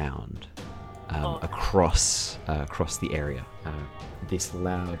sound across the area. This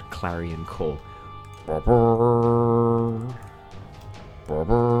loud clarion call.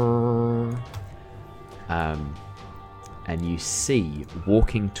 And you see,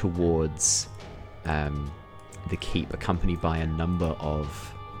 walking towards the keep, accompanied by a number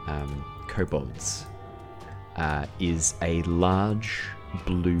of kobolds, is a large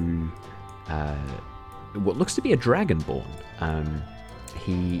blue, what looks to be a dragonborn.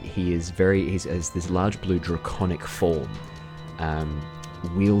 He has this large blue draconic form,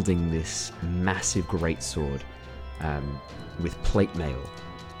 wielding this massive greatsword with plate mail.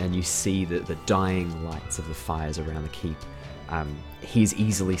 And you see the dying lights of the fires around the keep. He's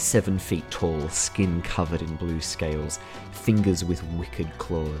easily 7 feet tall, skin covered in blue scales, fingers with wicked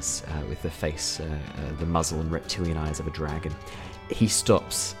claws, with the face, the muzzle and reptilian eyes of a dragon. He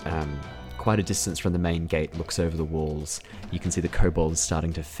stops quite a distance from the main gate, looks over the walls. You can see the kobolds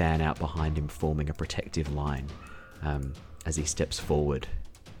starting to fan out behind him, forming a protective line as he steps forward.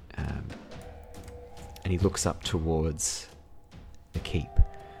 And he looks up towards the keep.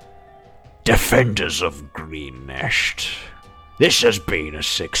 Defenders of Green Nest, this has been a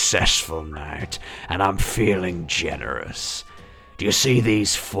successful night, and I'm feeling generous. Do you see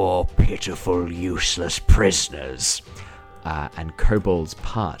these 4 pitiful, useless prisoners? And kobolds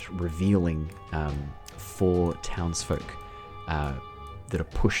part, revealing 4 townsfolk that are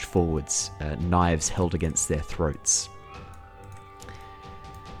pushed forwards, knives held against their throats.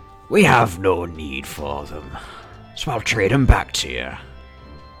 We have no need for them, so I'll trade them back to you.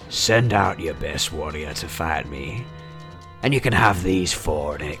 Send out your best warrior to fight me, and you can have these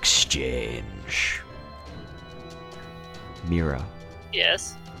 4 in exchange. Mira,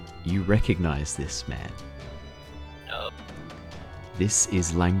 Yes. you recognize this man. No. This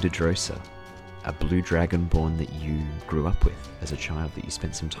is Langdedrosa, a blue dragonborn that you grew up with as a child, that you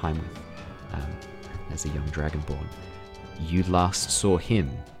spent some time with as a young dragonborn. You last saw him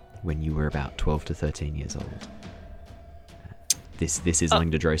when you were about 12 to 13 years old. This is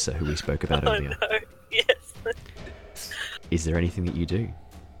Langdedrosa, who we spoke about earlier. Oh no, yes. Is there anything that you do?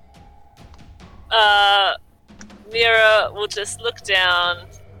 Mira will just look down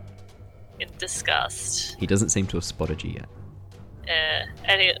in disgust. He doesn't seem to have spotted you yet.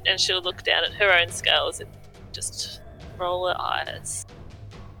 And she'll look down at her own scales and just roll her eyes.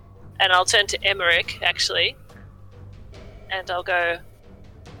 And I'll turn to Emmerich, actually, and I'll go,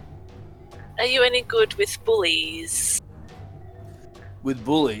 "Are you any good with bullies?" With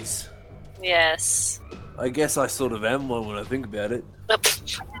bullies? Yes. I guess I sort of am one when I think about it.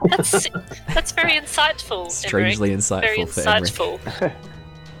 That's very insightful. Strangely Emmerich. insightful Very for insightful.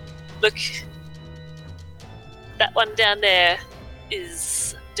 Look, that one down there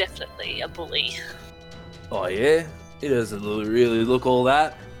is definitely a bully. Oh yeah? He doesn't really look all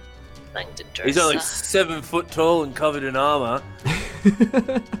that. Langdedrosa. He's only 7 foot tall and covered in armor.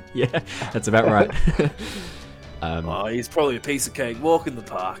 Yeah, that's about right. He's probably a piece of cake. Walk in the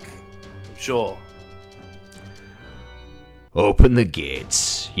park. I'm sure. Open the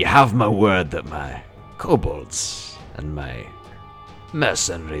gates. You have my word that my kobolds and my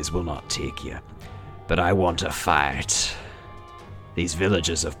mercenaries will not take you. But I want a fight. These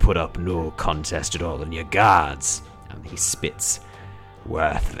villagers have put up no contest at all, and your guards, and he spits,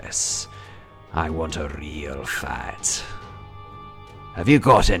 worthless. I want a real fight. Have you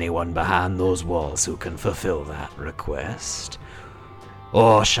got anyone behind those walls who can fulfill that request?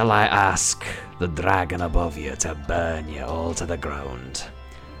 Or shall I ask the dragon above you to burn you all to the ground?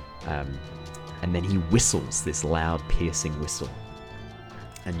 And then he whistles this loud, piercing whistle.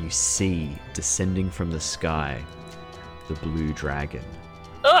 And you see, descending from the sky, the blue dragon.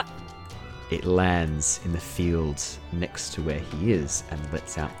 Ah! It lands in the field next to where he is and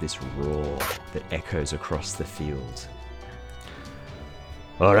lets out this roar that echoes across the field.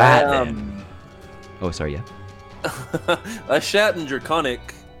 Alright then. Oh, sorry, yeah. I shout in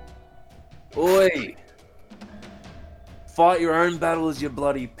Draconic. Oi! Fight your own battles, you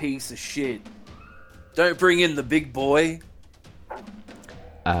bloody piece of shit. Don't bring in the big boy.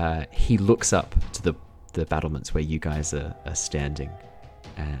 He looks up to the battlements where you guys are standing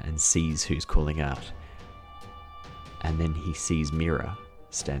and sees who's calling out. And then he sees Mira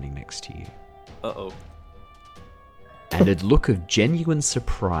standing next to you. Uh-oh. And a look of genuine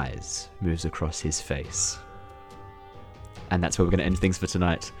surprise moves across his face. And that's where we're going to end things for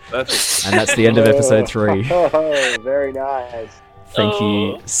tonight. Perfect. And that's the end of episode 3. Oh, very nice. Thank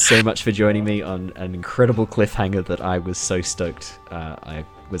you so much for joining me on an incredible cliffhanger that I was so stoked I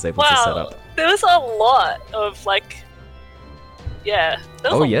was able to set Wow, up. there was a lot of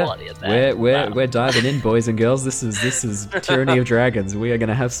there was a lot in there. We're diving in, boys and girls. This is Tyranny of Dragons. We are going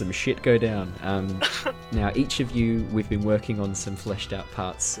to have some shit go down. Now, each of you, we've been working on some fleshed out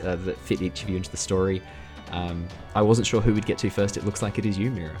parts that fit each of you into the story. I wasn't sure who we'd get to first. It looks like it is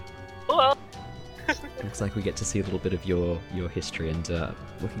you, Mira. Well, Looks like we get to see a little bit of your history, and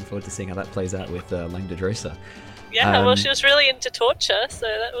looking forward to seeing how that plays out with Langdedrosa. yeah, well, she was really into torture, so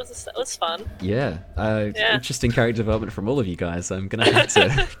that was fun. Yeah, Yeah. interesting character development from all of you guys. I'm going to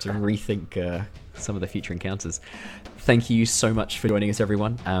have to rethink some of the future encounters. Thank you so much for joining us,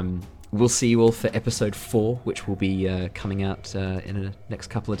 everyone. We'll see you all for episode 4, which will be coming out in the next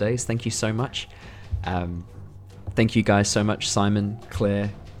couple of days. Thank you so much. Thank you guys so much, Simon,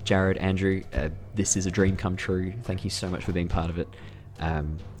 Claire, Jared, Andrew. This is a dream come true. Thank you so much for being part of it. I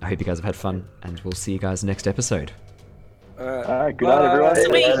hope you guys have had fun, and we'll see you guys next episode. All right, good night, everyone.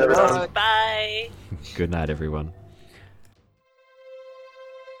 Sweet. Bye. Bye. Good night, everyone.